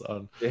podcast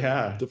on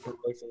different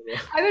looks.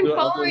 I've been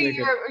following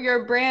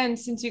your brand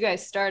since you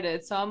guys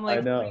started, so I'm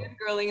like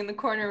girling in the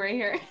corner right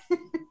here.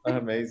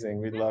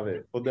 Amazing. We love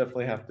it. We'll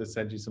definitely have to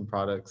send you some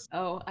products.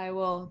 Oh, I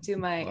will do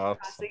my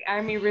classic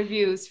army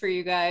reviews for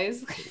you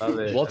guys. Love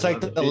it. We'll take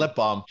the lip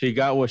balm. She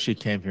got what she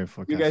came here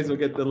for. You guys will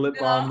get the lip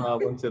balm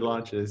once it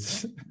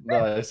launches.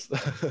 Nice.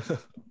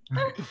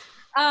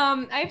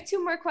 I have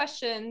 2 more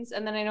questions,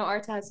 and then I know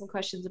Arta has some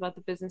questions about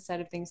the business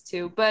side of things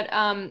too. But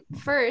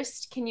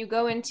first, can you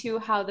go into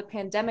how the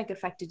pandemic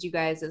affected you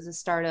guys as a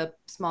startup,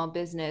 small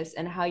business,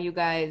 and how you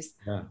guys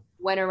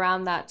went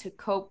around that to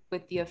cope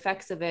with the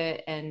effects of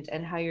it,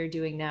 and how you're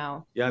doing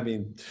now? Yeah,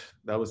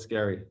 that was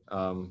scary.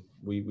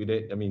 We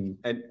did. And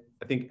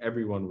I think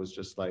everyone was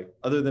just like,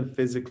 other than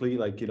physically,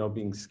 like,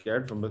 being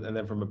scared and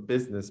then from a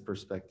business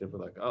perspective, we're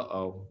like,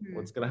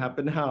 what's going to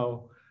happen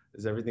now?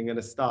 Is everything going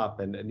to stop?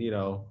 And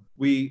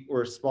we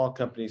were a small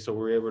company, so we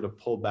were able to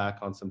pull back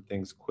on some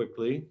things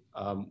quickly,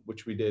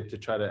 which we did to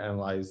try to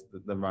analyze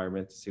the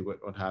environment to see what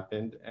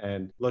happened.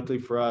 And luckily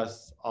for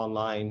us,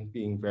 online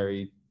being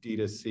very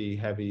D2C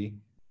heavy,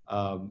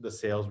 the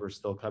sales were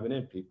still coming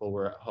in. People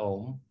were at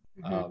home,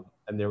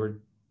 and they were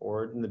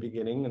bored in the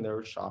beginning, and they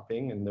were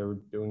shopping and they were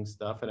doing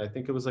stuff. And I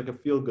think it was like a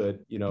feel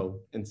good,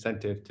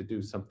 incentive to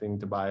do something,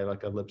 to buy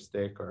like a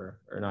lipstick or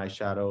an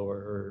eyeshadow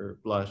or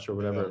blush or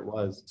whatever it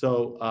was.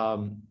 So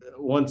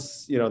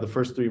once, the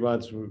first 3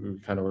 months, we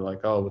kind of were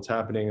like, oh, what's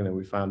happening? And then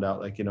we found out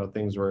like,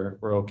 things were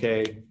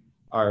okay.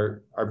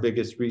 Our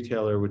biggest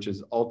retailer, which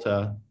is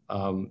Ulta,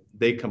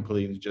 they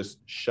completely just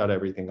shut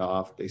everything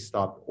off. They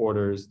stopped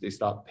orders. They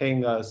stopped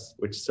paying us,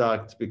 which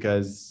sucked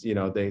because,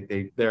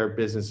 their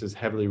business is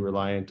heavily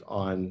reliant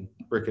on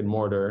brick and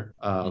mortar.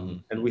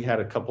 And we had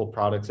a couple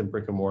products in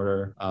brick and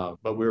mortar,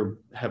 but we were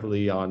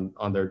heavily on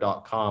their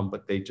 .com,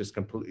 but they just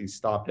completely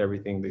stopped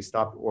everything. They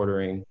stopped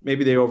ordering.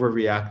 Maybe they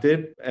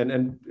overreacted,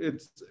 and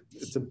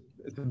it's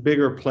a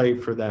bigger play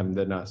for them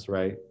than us,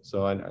 right?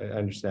 So I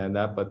understand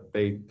that, but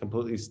they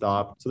completely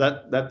stopped. So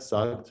that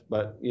sucked.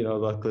 But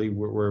luckily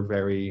we're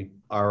very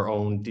our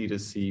own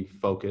D2C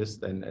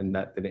focused, and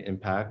that didn't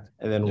impact.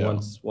 And then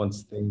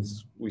once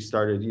things we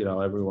started,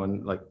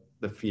 everyone like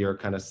the fear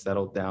kind of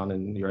settled down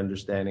and you're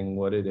understanding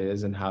what it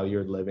is and how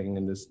you're living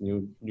in this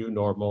new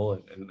normal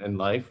and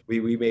life,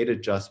 we made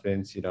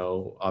adjustments,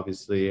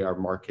 obviously our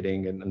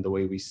marketing and the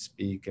way we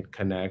speak and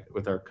connect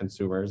with our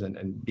consumers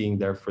and being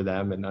there for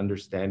them and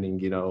understanding,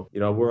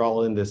 we're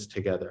all in this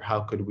together. How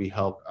could we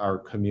help our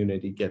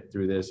community get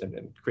through this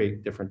and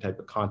create different type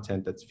of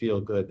content that's feel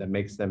good, that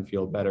makes them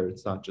feel better.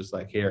 It's not just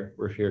like,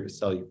 we're here to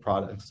sell you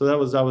products. So that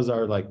was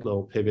our like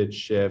little pivot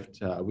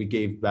shift. We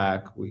gave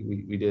back.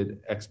 We did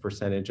X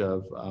percentage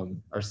of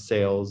our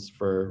sales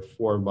for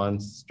 4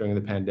 months during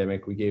the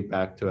pandemic. We gave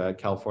back to a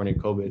California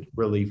COVID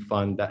relief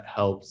fund that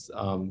helps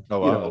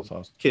that's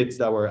awesome. Kids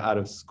that were out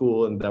of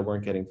school and that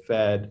weren't getting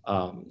fed,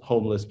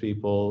 homeless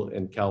people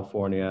in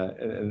California,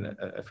 and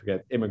I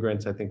forget,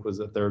 immigrants, I think was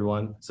the third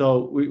one.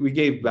 So we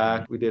gave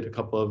back. We did a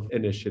couple of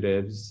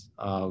initiatives.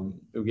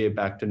 We gave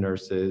back to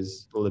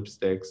nurses, the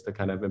lipsticks to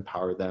kind of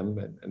empower them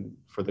and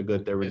for the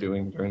good they were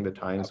doing during the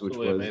times, Absolutely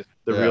which was amazing.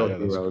 the real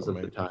that's heroes cool,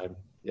 at the time.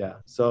 Yeah.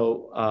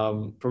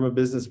 So from a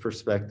business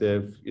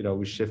perspective,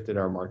 we shifted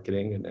our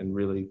marketing and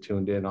really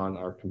tuned in on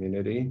our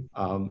community.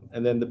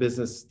 And then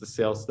the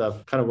sales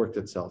stuff kind of worked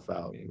itself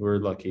out. We were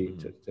lucky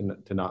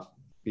to not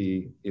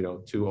be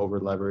too over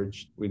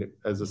leveraged. We,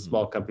 as a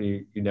small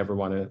company, you never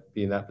want to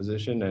be in that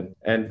position,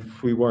 and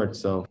we weren't.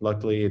 So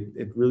luckily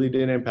it really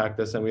didn't impact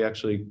us, and we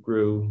actually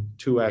grew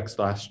 2x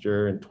last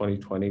year in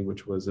 2020,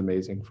 which was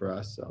amazing for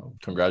us. So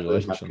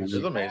congratulations. It's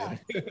amazing.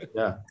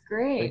 Yeah,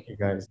 great. Thank you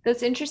guys.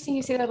 That's interesting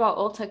you say that about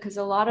Ulta, because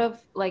a lot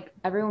of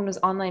everyone was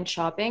online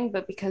shopping,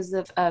 but because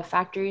the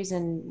factories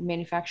and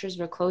manufacturers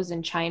were closed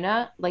in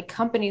China,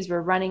 companies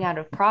were running out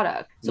of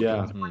product. So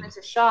people wanted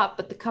to shop,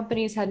 but the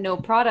companies had no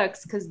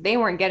products because they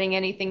weren't getting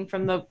anything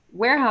from the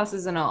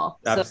warehouses and all.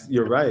 So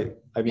You're right.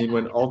 I mean,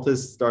 when Ulta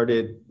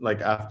started,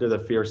 after the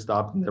fear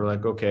stopped, and they were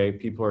like, okay,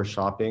 people are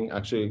shopping.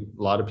 Actually,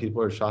 a lot of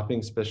people are shopping,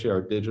 especially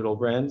our digital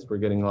brands. We're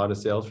getting a lot of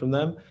sales from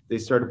them. They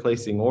started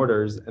placing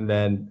orders. And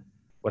then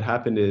what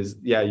happened is,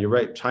 you're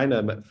right.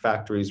 China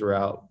factories were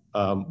out.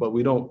 But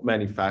we don't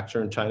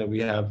manufacture in China.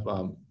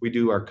 We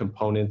do our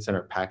components and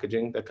our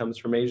packaging that comes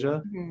from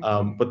Asia.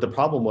 But the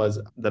problem was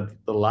the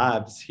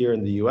labs here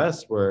in the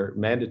US were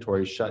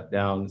mandatory shut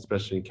down,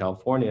 especially in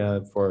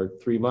California, for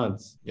 3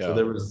 months. Yeah.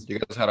 So you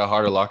guys had a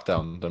harder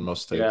lockdown than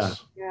most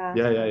states.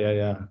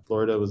 Yeah.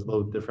 Florida was a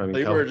little different. So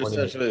you were just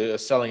essentially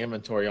selling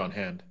inventory on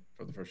hand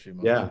for the first few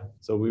months. Yeah.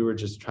 So we were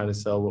just trying to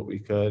sell what we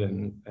could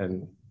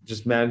and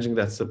just managing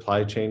that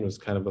supply chain was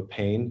kind of a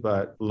pain,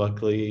 but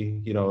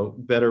luckily,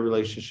 better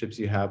relationships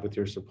you have with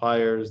your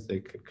suppliers,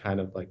 they could kind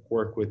of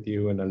work with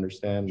you and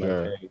understand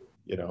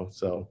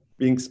so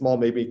being small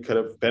maybe could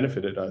have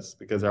benefited us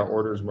because our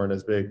orders weren't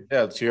as big.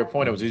 Yeah, to your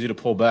point, it was easy to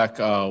pull back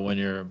when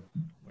you're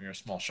a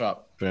small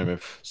shop.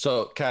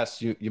 So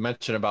Cass, you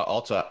mentioned about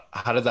Ulta.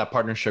 How did that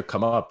partnership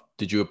come up?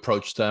 Did you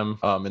approach them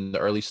in the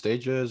early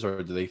stages,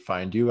 or did they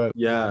find you?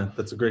 Yeah,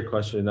 that's a great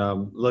question.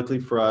 Luckily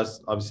for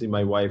us, obviously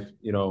my wife,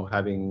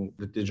 having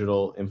the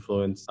digital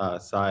influence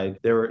side,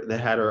 they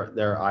had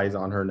their eyes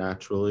on her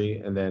naturally.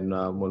 And then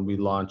when we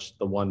launched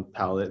the one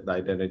palette, the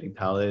identity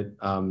palette,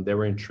 they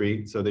were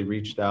intrigued. So they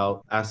reached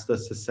out, asked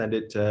us to send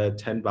it to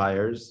 10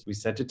 buyers. We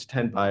sent it to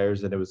 10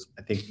 buyers, and it was,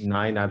 I think,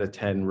 9 out of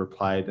 10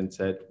 replied and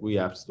said, we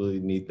absolutely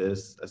need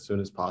this as soon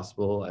as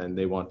possible. And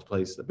they want to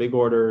place a big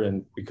order,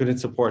 and we couldn't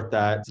support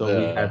that. So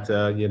we had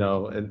to,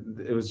 and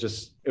it was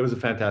a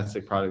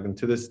fantastic product. And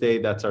to this day,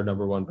 that's our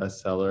number one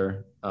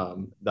bestseller,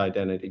 the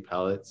identity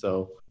palette.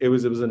 So it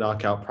was a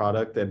knockout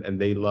product,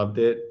 and they loved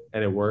it,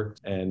 and it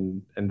worked.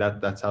 And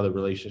that's how the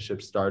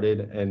relationship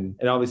started. And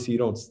obviously you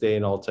don't stay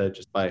in Ulta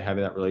just by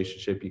having that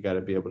relationship. You got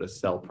to be able to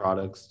sell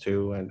products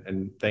too.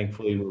 And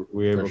thankfully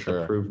we were able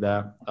to prove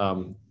that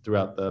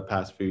throughout the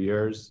past few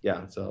years.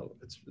 Yeah. So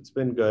it's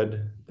been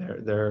good.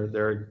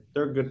 They're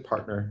a good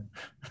partner.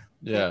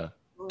 Yeah.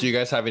 Do you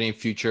guys have any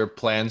future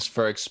plans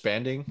for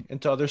expanding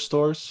into other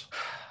stores?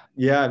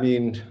 Yeah, I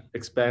mean,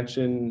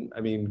 expansion,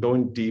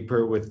 going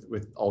deeper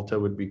with Ulta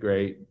would be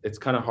great. It's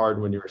kind of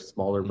hard when you're a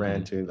smaller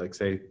brand to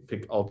say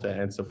pick Ulta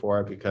and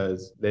Sephora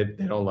because they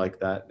don't like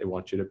that. They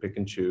want you to pick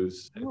and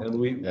choose. And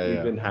we've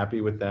been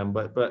happy with them,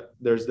 but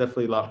there's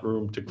definitely a lot of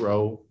room to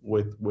grow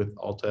with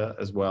Ulta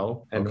as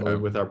well.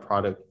 And with our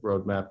product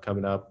roadmap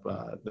coming up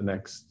the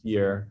next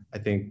year, I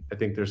think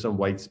there's some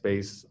white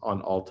space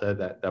on Ulta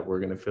that we're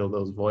going to fill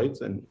those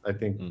voids. And I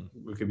think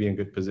we could be in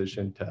good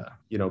position to,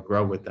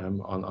 grow with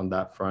them on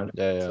that front.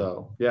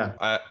 So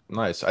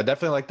nice. I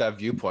definitely like that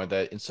viewpoint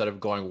that instead of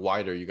going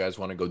wider, you guys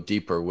want to go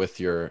deeper with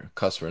your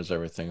customers and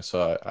everything.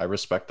 So I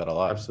respect that a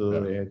lot.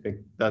 Absolutely. I think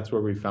that's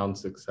where we found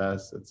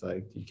success. It's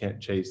you can't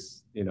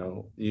chase, you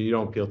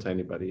don't appeal to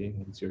anybody.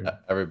 It's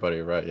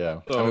everybody, right? Yeah.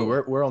 So,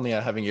 we're only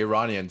having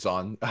Iranians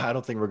on. I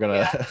don't think we're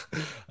gonna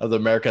the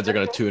Americans are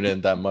gonna tune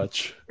in that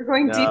much. We're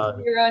going deep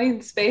in the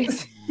Iranian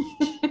space.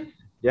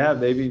 Yeah,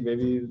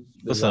 maybe.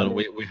 Listen,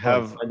 we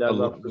have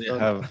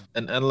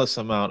an endless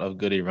amount of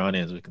good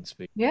Iranians we can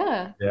speak.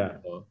 Yeah. Yeah.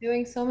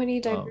 Doing so many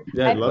diverse.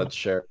 I'd love to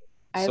share.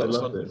 I have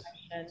So, a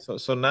question.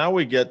 so now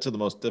we get to the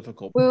most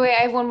difficult. Wait,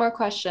 I have one more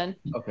question.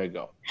 Okay,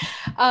 go.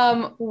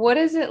 What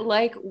is it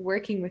like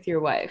working with your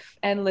wife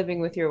and living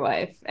with your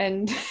wife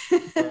and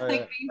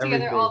like being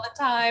together all the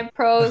time?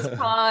 Pros,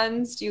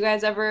 cons. Do you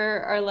guys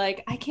ever are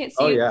like, I can't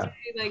see you today,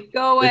 like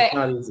go away? It's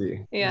not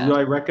easy. Yeah. Do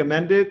I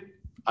recommend it?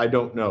 I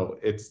don't know.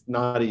 It's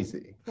not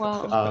easy.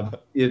 Wow.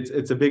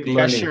 It's a big You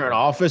learning. guys share an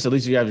office? At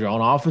least you have your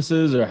own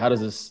offices, or how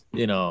does this,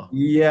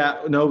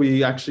 Yeah, no,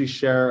 we actually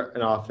share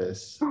an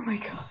office. Oh my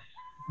God.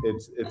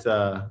 It's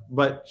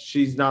but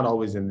she's not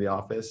always in the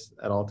office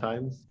at all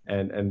times,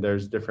 and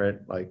there's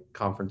different like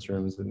conference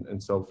rooms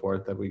and so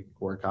forth that we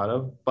work out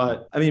of.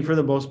 But I mean, for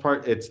the most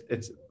part,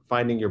 it's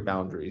finding your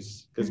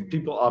boundaries, because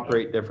people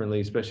operate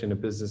differently, especially in a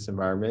business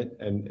environment,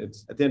 and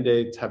it's at the end of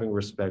the day, it's having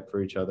respect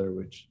for each other,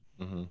 which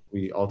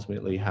we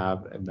ultimately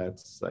have, and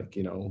that's like,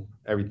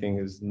 everything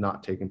is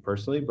not taken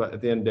personally, but at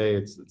the end of the day,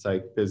 it's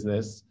like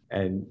business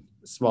and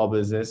small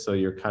business, so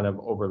you're kind of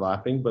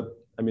overlapping. But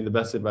I mean, the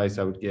best advice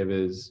I would give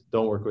is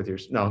don't work with your.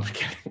 No, I'm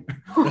kidding.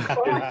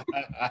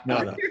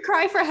 No. Your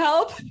cry for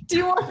help. Do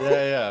you want?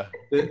 Yeah.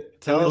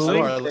 Tell us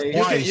more.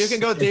 You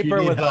can go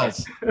deeper with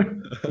us.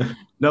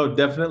 No,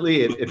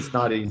 definitely, it's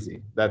not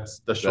easy. That's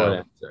the short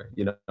answer.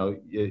 You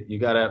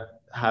gotta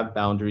have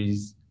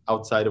boundaries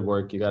outside of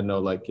work. You gotta know,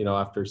 like,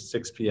 after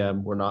 6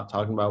 p.m. we're not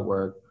talking about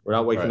work. We're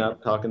not waking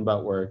up talking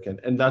about work, and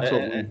that's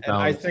what we found. And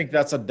I think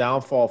that's a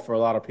downfall for a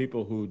lot of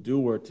people who do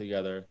work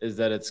together, is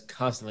that it's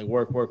constantly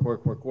work.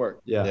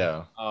 Yeah.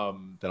 They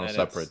don't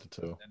separate the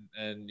two.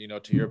 And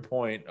to your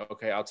point,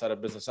 okay, outside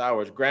of business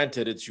hours,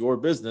 granted, it's your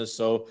business,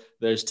 so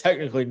there's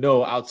technically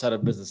no outside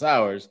of business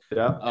hours.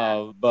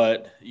 Yeah.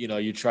 But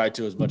you try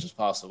to as much as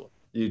possible.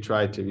 You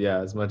try to,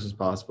 as much as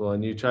possible.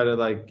 And you try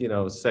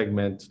to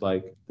segment,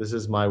 like, this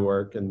is my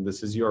work and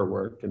this is your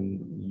work,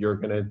 and you're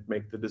going to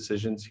make the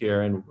decisions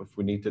here. And if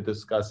we need to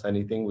discuss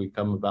anything, we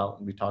come about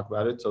and we talk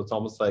about it. So it's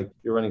almost like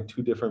you're running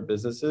two different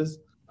businesses.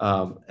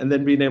 And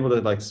then being able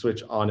to like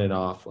switch on and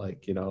off,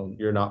 like,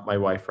 you're not my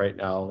wife right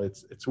now.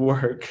 It's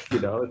work,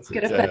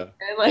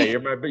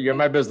 you're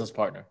my business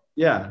partner.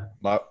 Yeah.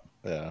 But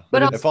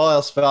if all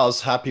else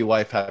fails, happy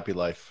wife, happy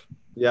life.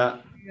 Yeah.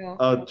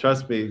 Oh,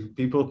 trust me.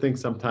 People think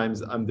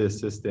sometimes I'm the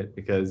assistant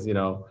because,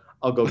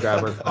 I'll go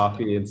grab her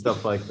coffee and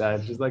stuff like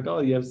that. She's like, oh,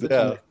 you have such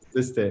an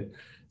assistant.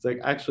 It's like,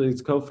 actually,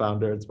 it's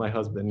co-founder. It's my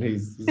husband.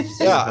 He's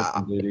just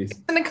husband duties.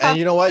 And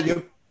you know what?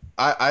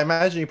 I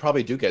imagine you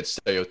probably do get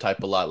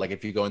stereotyped a lot. Like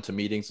if you go into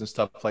meetings and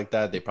stuff like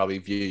that, they probably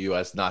view you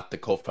as not the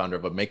co-founder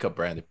of a makeup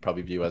brand. They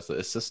probably view you as the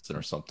assistant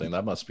or something.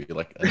 That must be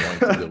like annoying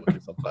to deal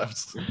with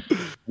sometimes.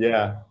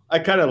 Yeah, I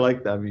kind of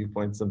like that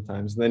viewpoint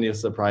sometimes. And then you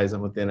surprise them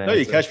with the answer. No,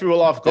 you catch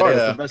people off guard.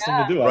 It's the best thing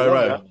to do.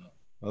 Right.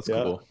 That's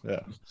cool. Yeah.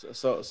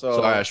 So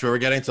all right, we're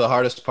getting to the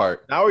hardest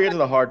part. Now we get to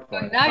the hard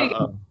part. Now you get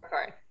to the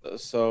hard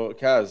part. So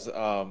Kaz,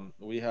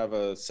 we have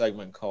a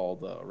segment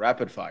called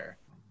Rapid Fire.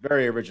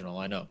 Very original,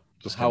 I know.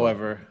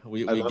 However,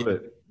 we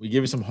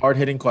give you some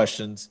hard-hitting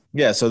questions.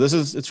 Yeah, so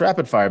it's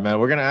rapid fire, man.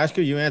 We're gonna ask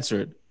you, you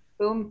answer it.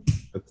 Boom.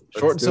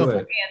 Short and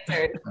simple.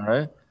 Answered. All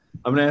right.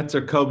 I'm gonna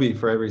answer Kobe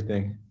for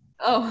everything.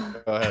 Oh.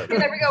 Go ahead.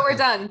 There we go. We're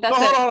done. That's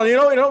it. Hold on. You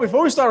know.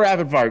 Before we start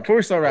rapid fire.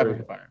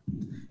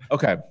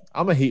 Okay,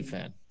 I'm a Heat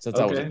fan since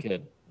I was a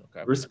kid.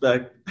 Okay.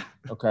 Respect.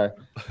 Okay.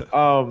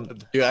 Do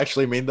you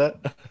actually mean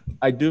that?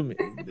 I do.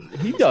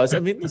 He does. I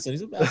mean, listen,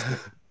 he's a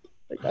basketball.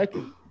 I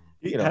can.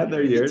 Had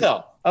their years.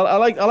 Tell. I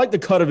like the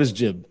cut of his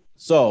jib.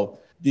 So,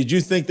 did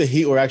you think the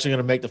Heat were actually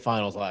going to make the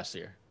finals last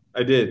year?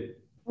 I did.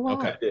 Wow.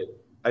 Okay. I did.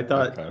 I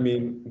thought. Okay. I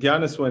mean,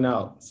 Giannis went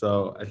out,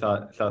 so I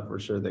thought for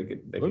sure they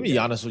could. What do you mean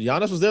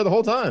Giannis was there the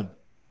whole time?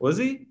 Was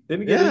he?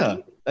 Didn't he get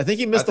it? I think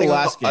he missed the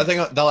last game. I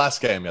think the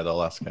last game. Yeah, the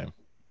last game.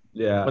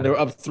 Yeah. When they were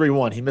up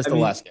 3-1, he missed the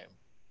last game.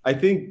 I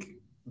think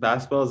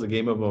basketball is a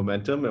game of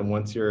momentum, and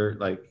once you're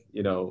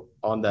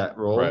on that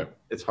roll,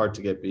 it's hard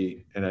to get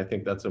beat. And I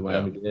think that's what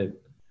Miami did.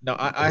 Now,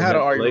 I had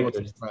an argument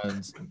with some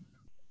friends,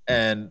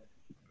 and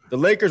the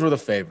Lakers were the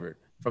favorite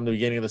from the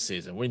beginning of the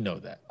season. We know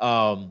that.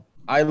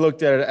 I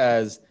looked at it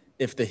as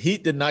if the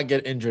Heat did not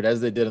get injured as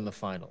they did in the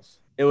finals,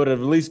 it would have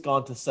at least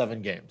gone to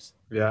 7 games.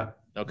 Yeah.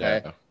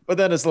 Okay. Yeah. But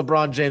then it's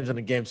LeBron James in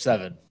a game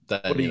 7.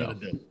 What are you going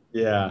to do?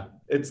 Yeah.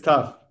 It's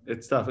tough.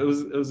 It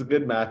was a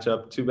good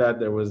matchup. Too bad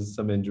there was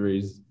some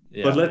injuries.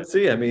 Yeah. But let's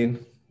see. I mean,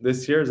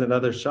 this year's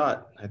another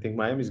shot. I think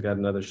Miami's got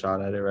another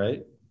shot at it,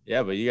 right?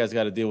 Yeah, but you guys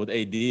got to deal with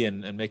AD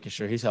and making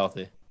sure he's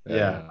healthy.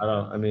 Yeah, I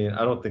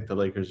don't think the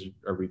Lakers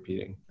are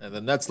repeating. And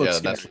then that's scary.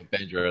 That's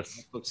dangerous.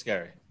 That looks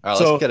scary. All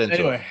right, let's get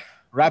into it.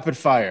 Rapid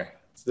fire.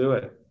 Let's do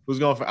it. Who's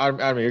going for?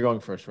 Adam, you're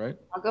going first, right?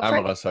 I'll go first.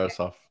 I'm going to start us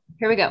off.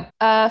 Here we go.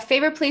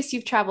 Favorite place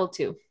you've traveled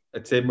to?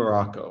 I'd say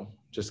Morocco,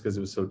 just because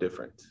it was so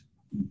different.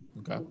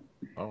 Okay.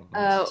 Oh,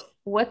 nice.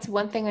 What's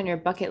one thing on your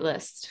bucket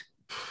list?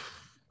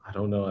 I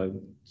don't know. I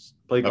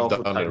play golf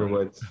with Tiger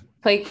Woods.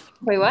 Play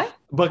what?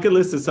 Bucket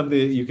list is something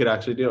that you could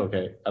actually do.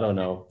 Okay. I don't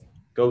know.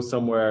 Go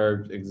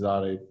somewhere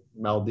exotic.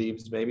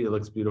 Maldives, maybe. It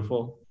looks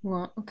beautiful.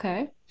 Well,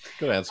 okay.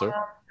 Good answer.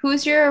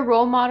 Who's your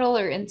role model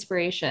or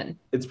inspiration?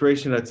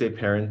 Inspiration, I'd say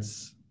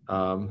parents.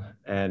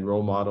 And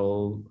role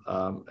model,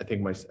 I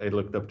think I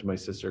looked up to my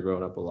sister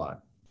growing up a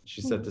lot.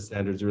 She set the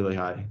standards really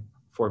high,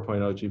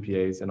 4.0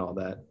 GPAs and all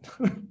that.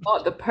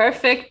 Oh, the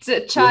perfect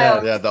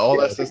child. Yeah, the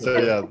older sister,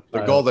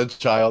 the golden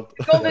child.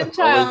 Golden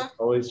child.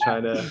 Always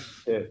trying to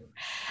hit.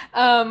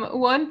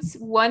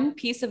 One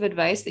piece of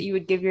advice that you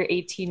would give your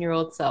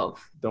 18-year-old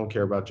self. Don't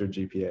care about your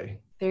GPA.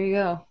 There you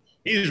go.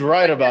 He's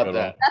right about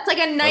that. That's like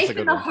a knife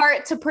in the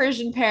heart to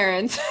Persian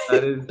parents.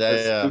 That is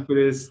the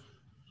stupidest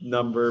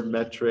number,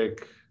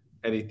 metric,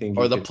 anything.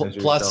 Or the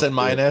plus and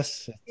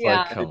minus.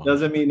 It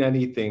doesn't mean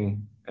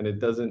anything, and it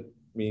doesn't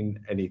mean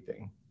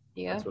anything.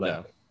 Yeah. That's what I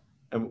think.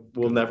 And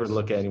we'll never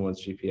look at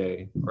anyone's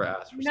GPA or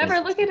ask for never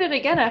look at it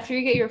again after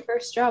you get your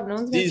first job. No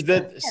one's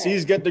gonna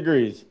C's get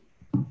degrees.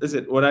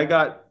 Listen, when I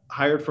got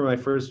hired for my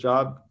first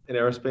job in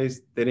aerospace,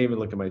 they didn't even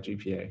look at my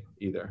GPA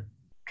either.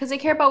 Because they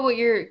care about what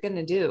you're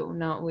gonna do,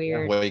 not what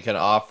what you can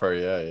offer,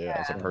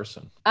 as a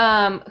person.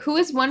 Who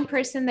is one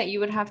person that you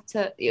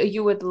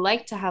would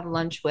like to have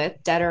lunch with,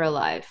 dead or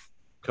alive?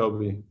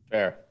 Kobe.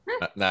 Fair.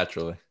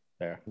 Naturally.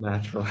 Fair.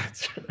 Natural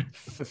answer.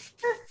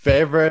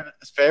 Favorite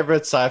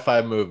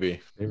sci-fi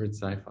movie? Favorite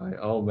sci-fi?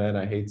 Oh man,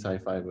 I hate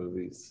sci-fi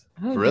movies.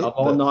 Really?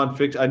 All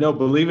nonfiction. I know,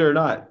 believe it or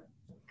not.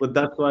 But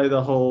that's why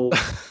the whole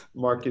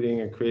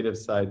marketing and creative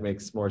side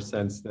makes more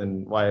sense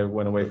than why I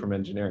went away from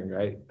engineering,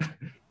 right?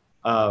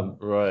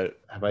 Right.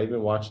 Have I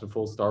even watched a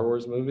full Star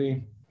Wars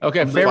movie?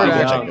 Okay, favorite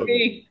action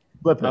movie.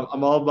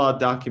 I'm all about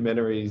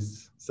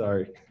documentaries.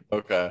 Sorry.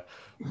 Okay.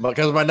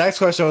 Because my next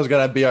question was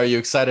gonna be, are you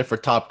excited for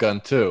Top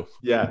Gun 2?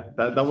 Yeah,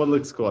 that one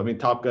looks cool. I mean,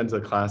 Top Gun's a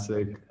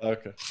classic.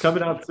 Okay.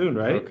 Coming out soon,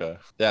 right? Okay.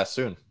 Yeah,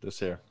 soon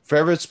this year.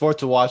 Favorite sport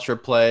to watch or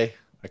play?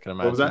 I can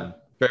imagine. What was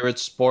that? Favorite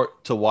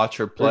sport to watch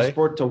or play? Favorite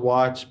sport to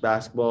watch,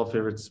 basketball.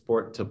 Favorite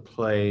sport to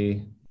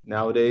play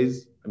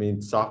nowadays. I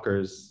mean,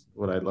 soccer's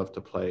what I'd love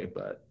to play,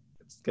 but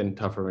it's getting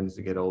tougher when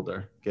you get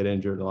older. Get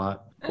injured a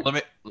lot. Let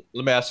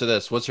me ask you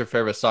this: what's your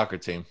favorite soccer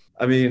team?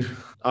 I mean,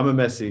 I'm a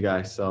Messi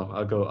guy, so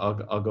I'll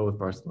go with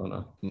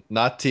Barcelona.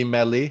 Not Team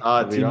Melli.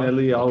 Team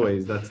Melli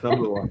always. That's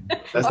number one.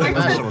 That's the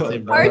national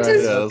team.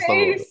 Artist's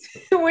face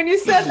when you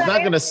said that. He's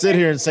not gonna sit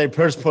here and say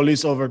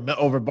Police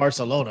over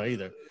Barcelona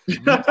either.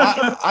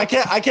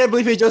 I can't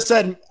believe he just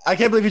said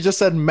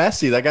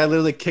Messi. That guy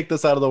literally kicked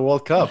us out of the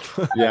World Cup.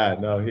 Yeah,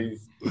 no,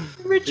 he's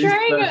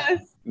betraying us.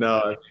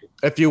 No.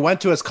 If you went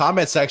to his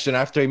comment section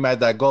after he made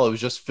that goal, it was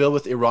just filled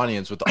with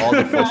Iranians with all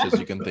the fishes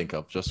you can think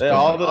of. Just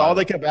all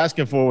they kept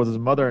asking for was his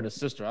mother and his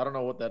sister. I don't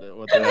know what that is.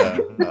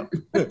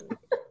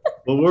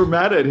 Well, we're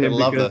mad at him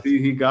because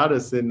he got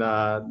us in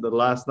the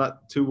last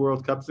not 2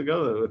 World Cups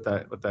ago with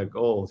that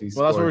goal. That's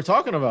what we're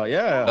talking about.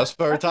 Yeah, that's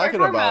what we're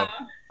talking about.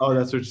 Oh,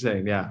 that's what you're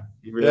saying. Yeah,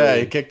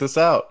 he kicked us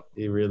out.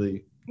 He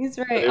really. He's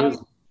right.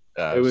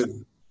 It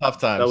was tough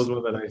times. That was one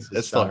of the nicest.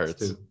 It still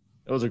hurts. Too.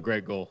 It was a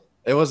great goal.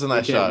 It was a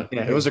nice shot.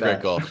 It was a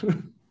great goal.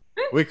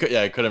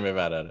 Couldn't be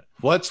mad at it.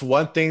 What's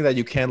one thing that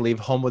you can't leave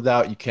home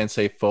without? You can't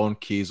say phone,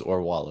 keys,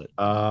 or wallet.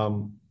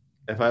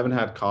 If I haven't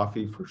had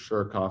coffee, for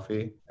sure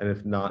coffee. And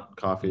if not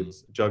coffee,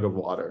 it's a jug of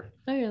water.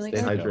 Oh, you're like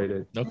Stay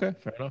hydrated. Okay,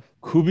 fair enough.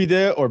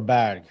 Kubide or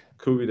bag?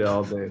 Kubide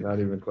all day. Not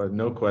even question.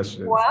 No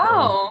question.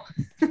 Wow.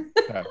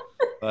 Okay.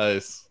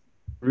 Nice.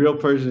 Real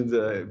Persians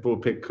will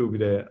pick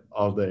Kubide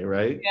all day,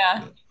 right?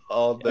 Yeah.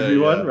 All day.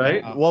 Everyone,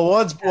 right?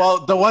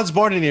 The one's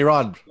born in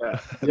Iran. Yeah.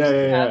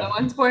 The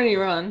one's born in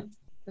Iran.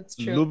 That's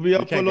true.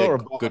 Lubia polo or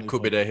good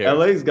kubide here.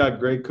 LA's got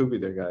great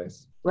kubide,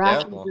 guys.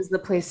 Rafi's is the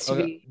place to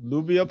be.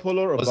 Lubia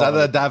polo or was that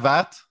the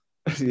davat?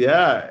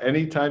 Yeah.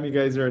 Anytime you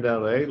guys are in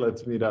LA,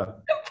 let's meet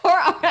up. Poor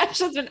Arash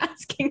has been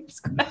asking this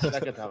question.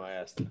 Second time I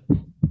asked.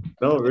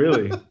 No,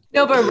 really.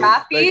 No, but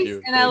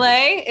Rafi's in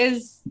LA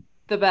is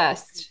the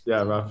best.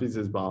 Yeah, Rafi's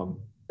is bomb.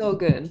 So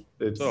good.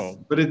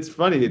 But it's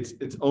funny.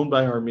 It's owned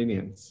by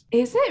Armenians.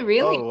 Is it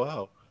really? Oh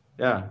wow.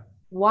 Yeah.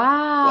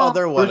 Wow. Well,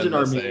 they're one Persian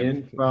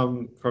Armenian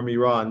from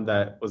Iran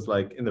that was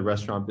like in the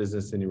restaurant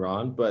business in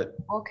Iran, but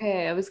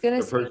okay, I was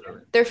gonna say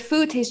their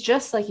food tastes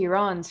just like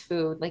Iran's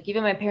food. Like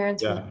even my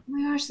parents were like, oh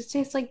my gosh, this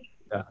tastes like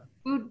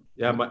food.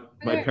 Yeah, my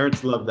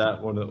parents love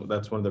that one.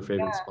 That's one of their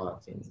favorite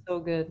spots. So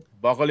good.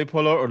 Broccoli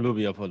polo or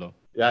lubia polo?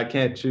 Yeah, I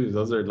can't choose.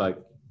 Those are like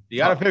you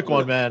gotta pick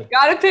one, man.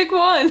 Gotta pick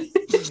one.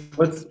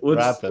 What's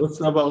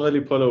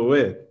broccoli polo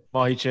with?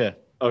 Mahiche.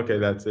 Okay,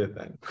 that's it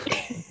then.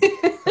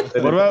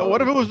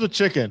 What if it was with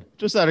chicken?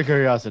 Just out of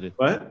curiosity.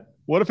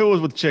 What if it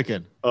was with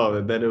chicken? Oh,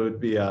 then it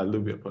would be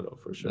lubia polo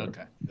for sure.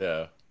 Okay.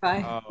 Yeah.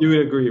 Bye. You would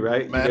agree,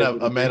 right?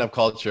 A man of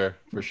culture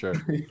for sure.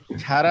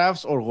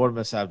 Karafs or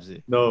ghormeh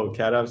sabzi? No,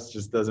 karafs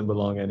just doesn't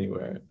belong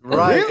anywhere.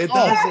 Right, really? It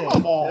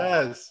doesn't.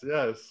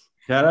 Yes.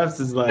 Karafs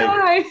is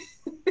like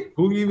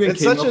who even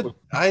came up with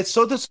It's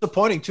so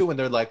disappointing too when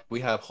they're like, we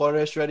have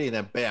Jorge ready, and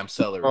then bam,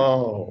 celery.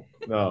 Oh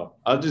no,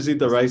 I'll just eat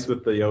the rice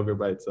with the yogurt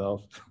by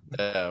itself.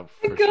 Yeah, Oh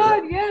my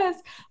God,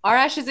 yes.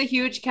 Arash is a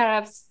huge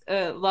Carab's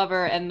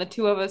lover, and the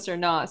two of us are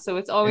not. So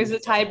it's always a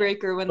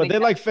tiebreaker when but they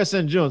like Fess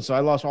and June, so I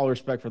lost all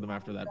respect for them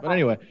after that. But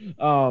anyway,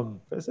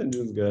 Fess and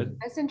June's good.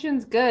 Fess and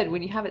June's good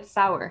when you have it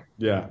sour.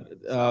 Yeah.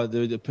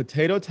 The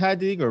potato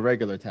tahdig or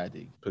regular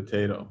tahdig?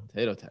 Potato.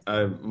 Potato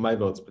tahdig. My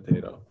vote's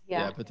potato.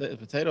 Yeah,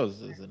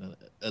 potatoes is an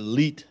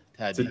elite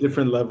tahdig. It's a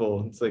different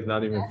level. It's like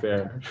not even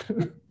fair.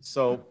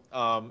 So,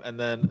 and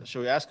then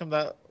should we ask him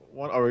that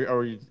one? Are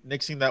we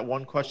nixing that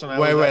one question?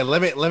 Wait.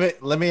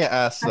 Let me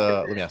ask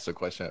a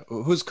question.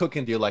 Whose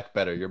cooking do you like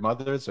better, your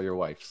mother's or your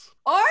wife's?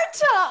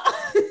 Arta.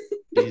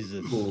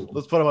 Jesus.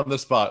 Let's put him on the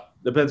spot.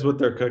 Depends what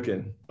they're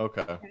cooking.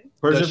 Okay.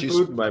 Persian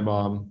food, my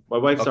mom. My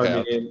wife's Okay,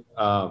 Armenian,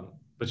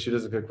 but she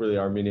doesn't cook really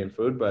Armenian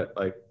food, but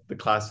like the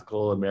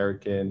classical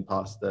American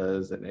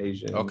pastas and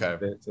Asian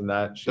bits and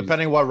that.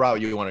 Depending what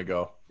route you want to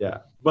go. Yeah.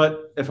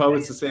 But if I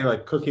was to say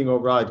like cooking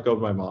overall, I'd go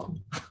with my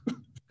mom.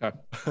 Okay.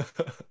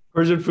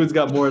 Persian food's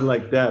got more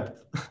like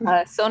depth.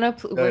 Sona,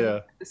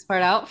 this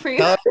part out for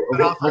you.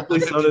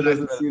 Hopefully Sona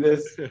doesn't see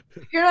this.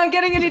 You're not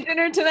getting any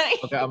dinner tonight.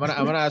 Okay, I'm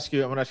gonna ask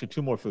you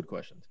two more food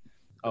questions.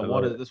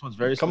 This one's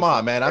very specific. Come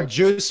on, man. I'm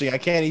juicy. I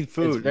can't eat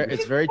food.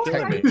 It's very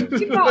technical.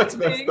 That's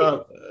messed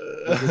up.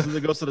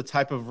 It goes to the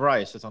type of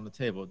rice that's on the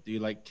table. Do you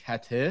like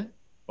kate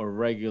or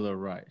regular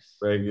rice?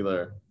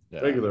 Regular.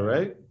 Yeah. Regular,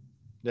 right?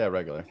 Yeah,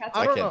 regular.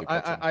 I don't know.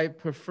 I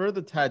prefer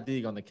the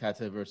tahdig on the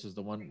kate versus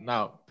the one.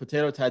 Now,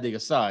 potato tahdig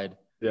aside,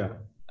 yeah,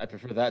 I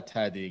prefer that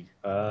tahdig.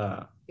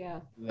 Yeah.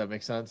 Does that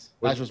make sense?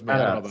 With That's just me. I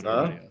don't know about cat-apps,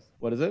 everybody else.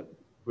 What is it?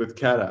 with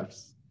cat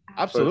apps.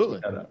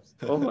 Absolutely.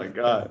 Oh my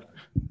God.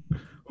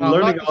 I'm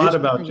learning a lot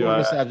about you.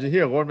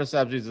 Lord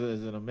Masabji is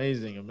an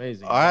amazing.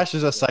 Arash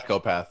is a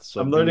psychopath.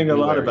 So I'm learning a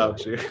lot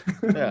about you.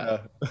 Yeah.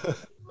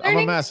 I'm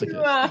a masochist.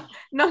 To,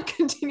 not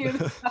continue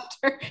this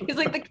after. He's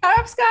like, the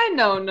Carab's guy?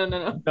 No.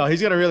 No,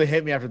 he's going to really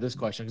hate me after this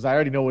question because I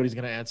already know what he's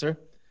going to answer.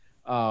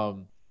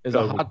 Is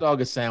a hot dog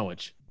a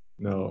sandwich?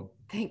 No.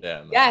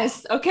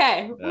 Yes.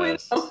 Okay.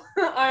 Yes.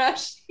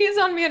 Arash, he's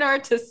on me and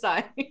Arta's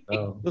side.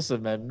 No.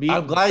 Listen, man.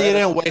 I'm glad you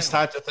didn't waste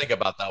time to think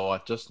about that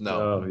one. Just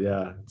no. Oh,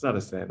 yeah. It's not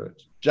a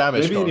sandwich.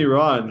 Maybe in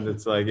Iran,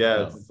 it's like,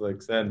 it's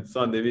like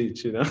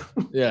sandwich, you know?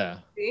 Yeah.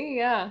 See,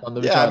 yeah.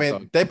 Yeah, I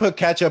mean, they put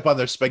ketchup on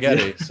their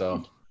spaghetti,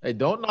 so. Hey,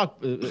 don't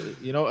knock.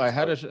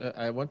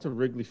 I went to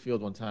Wrigley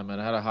Field one time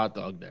and I had a hot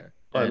dog there.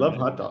 I love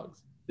hot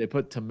dogs. They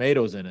put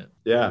tomatoes in it.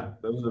 Yeah,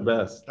 those are the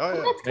best. Oh,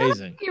 yeah. That's kind of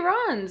like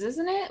Iran's,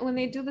 isn't it? When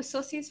they do the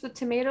sauces with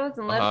tomatoes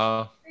and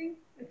lettuce.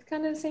 It's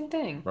kind of the same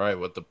thing. Right,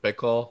 with the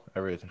pickle,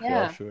 everything.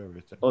 Yeah.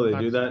 Everything. Oh, they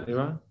do that in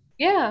Iran?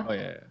 Yeah. Oh,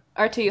 yeah.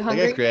 Arta, you They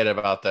hungry? get creative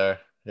out there.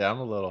 Yeah, I'm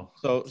a little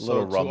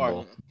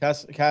rumble.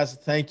 Cass,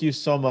 thank you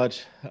so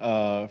much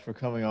for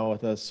coming on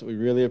with us. We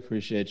really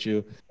appreciate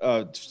you.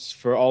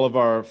 For all of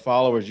our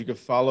followers, you can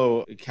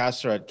follow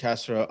Kasra at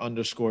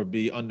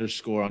Kasra_B_ on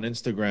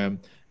Instagram.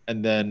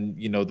 And then,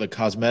 the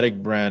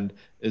cosmetic brand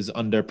is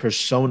under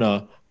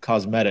Persona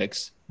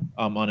Cosmetics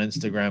on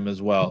Instagram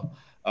as well.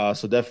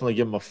 So definitely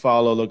give them a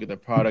follow, look at their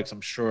products.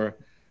 I'm sure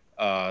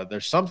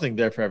there's something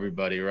there for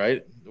everybody,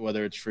 right?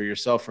 Whether it's for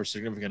yourself or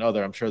significant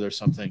other, I'm sure there's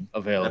something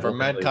available. For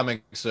men coming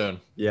soon.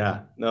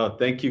 Yeah. No,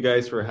 thank you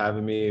guys for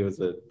having me. It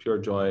was a pure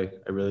joy.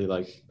 I really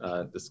like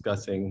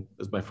discussing. It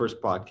was my first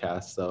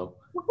podcast. So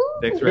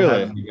thanks for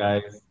having me,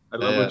 guys. I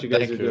love what you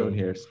guys are doing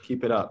here. So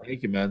keep it up.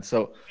 Thank you, man.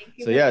 So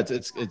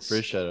it's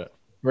appreciate it.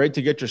 Great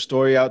to get your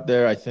story out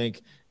there. I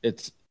think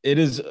it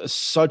is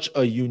such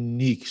a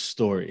unique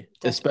story,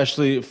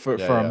 especially for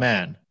a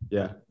man.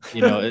 Yeah.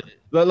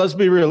 Let's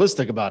be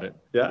realistic about it.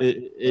 Yeah.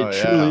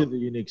 It truly is a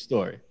unique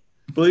story.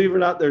 Believe it or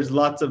not, there's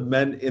lots of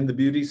men in the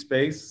beauty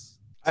space.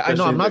 I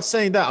know. I'm not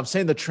saying that. I'm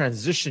saying the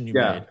transition you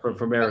made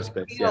from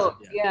Aerospace.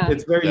 Yeah.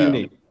 It's very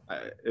unique.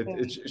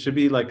 It should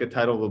be like a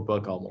title of a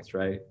book almost,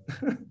 right?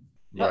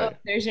 Right.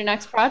 There's your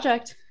next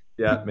project.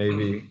 Yeah,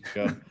 maybe.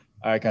 All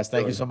right, guys.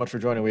 Thank you so much for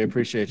joining. We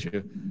appreciate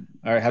you.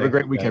 All right. Have a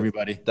great week,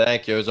 everybody.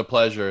 Thank you. It was a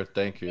pleasure.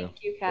 Thank you.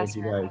 Thank you,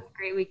 Kasra. Have a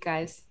great week,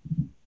 guys.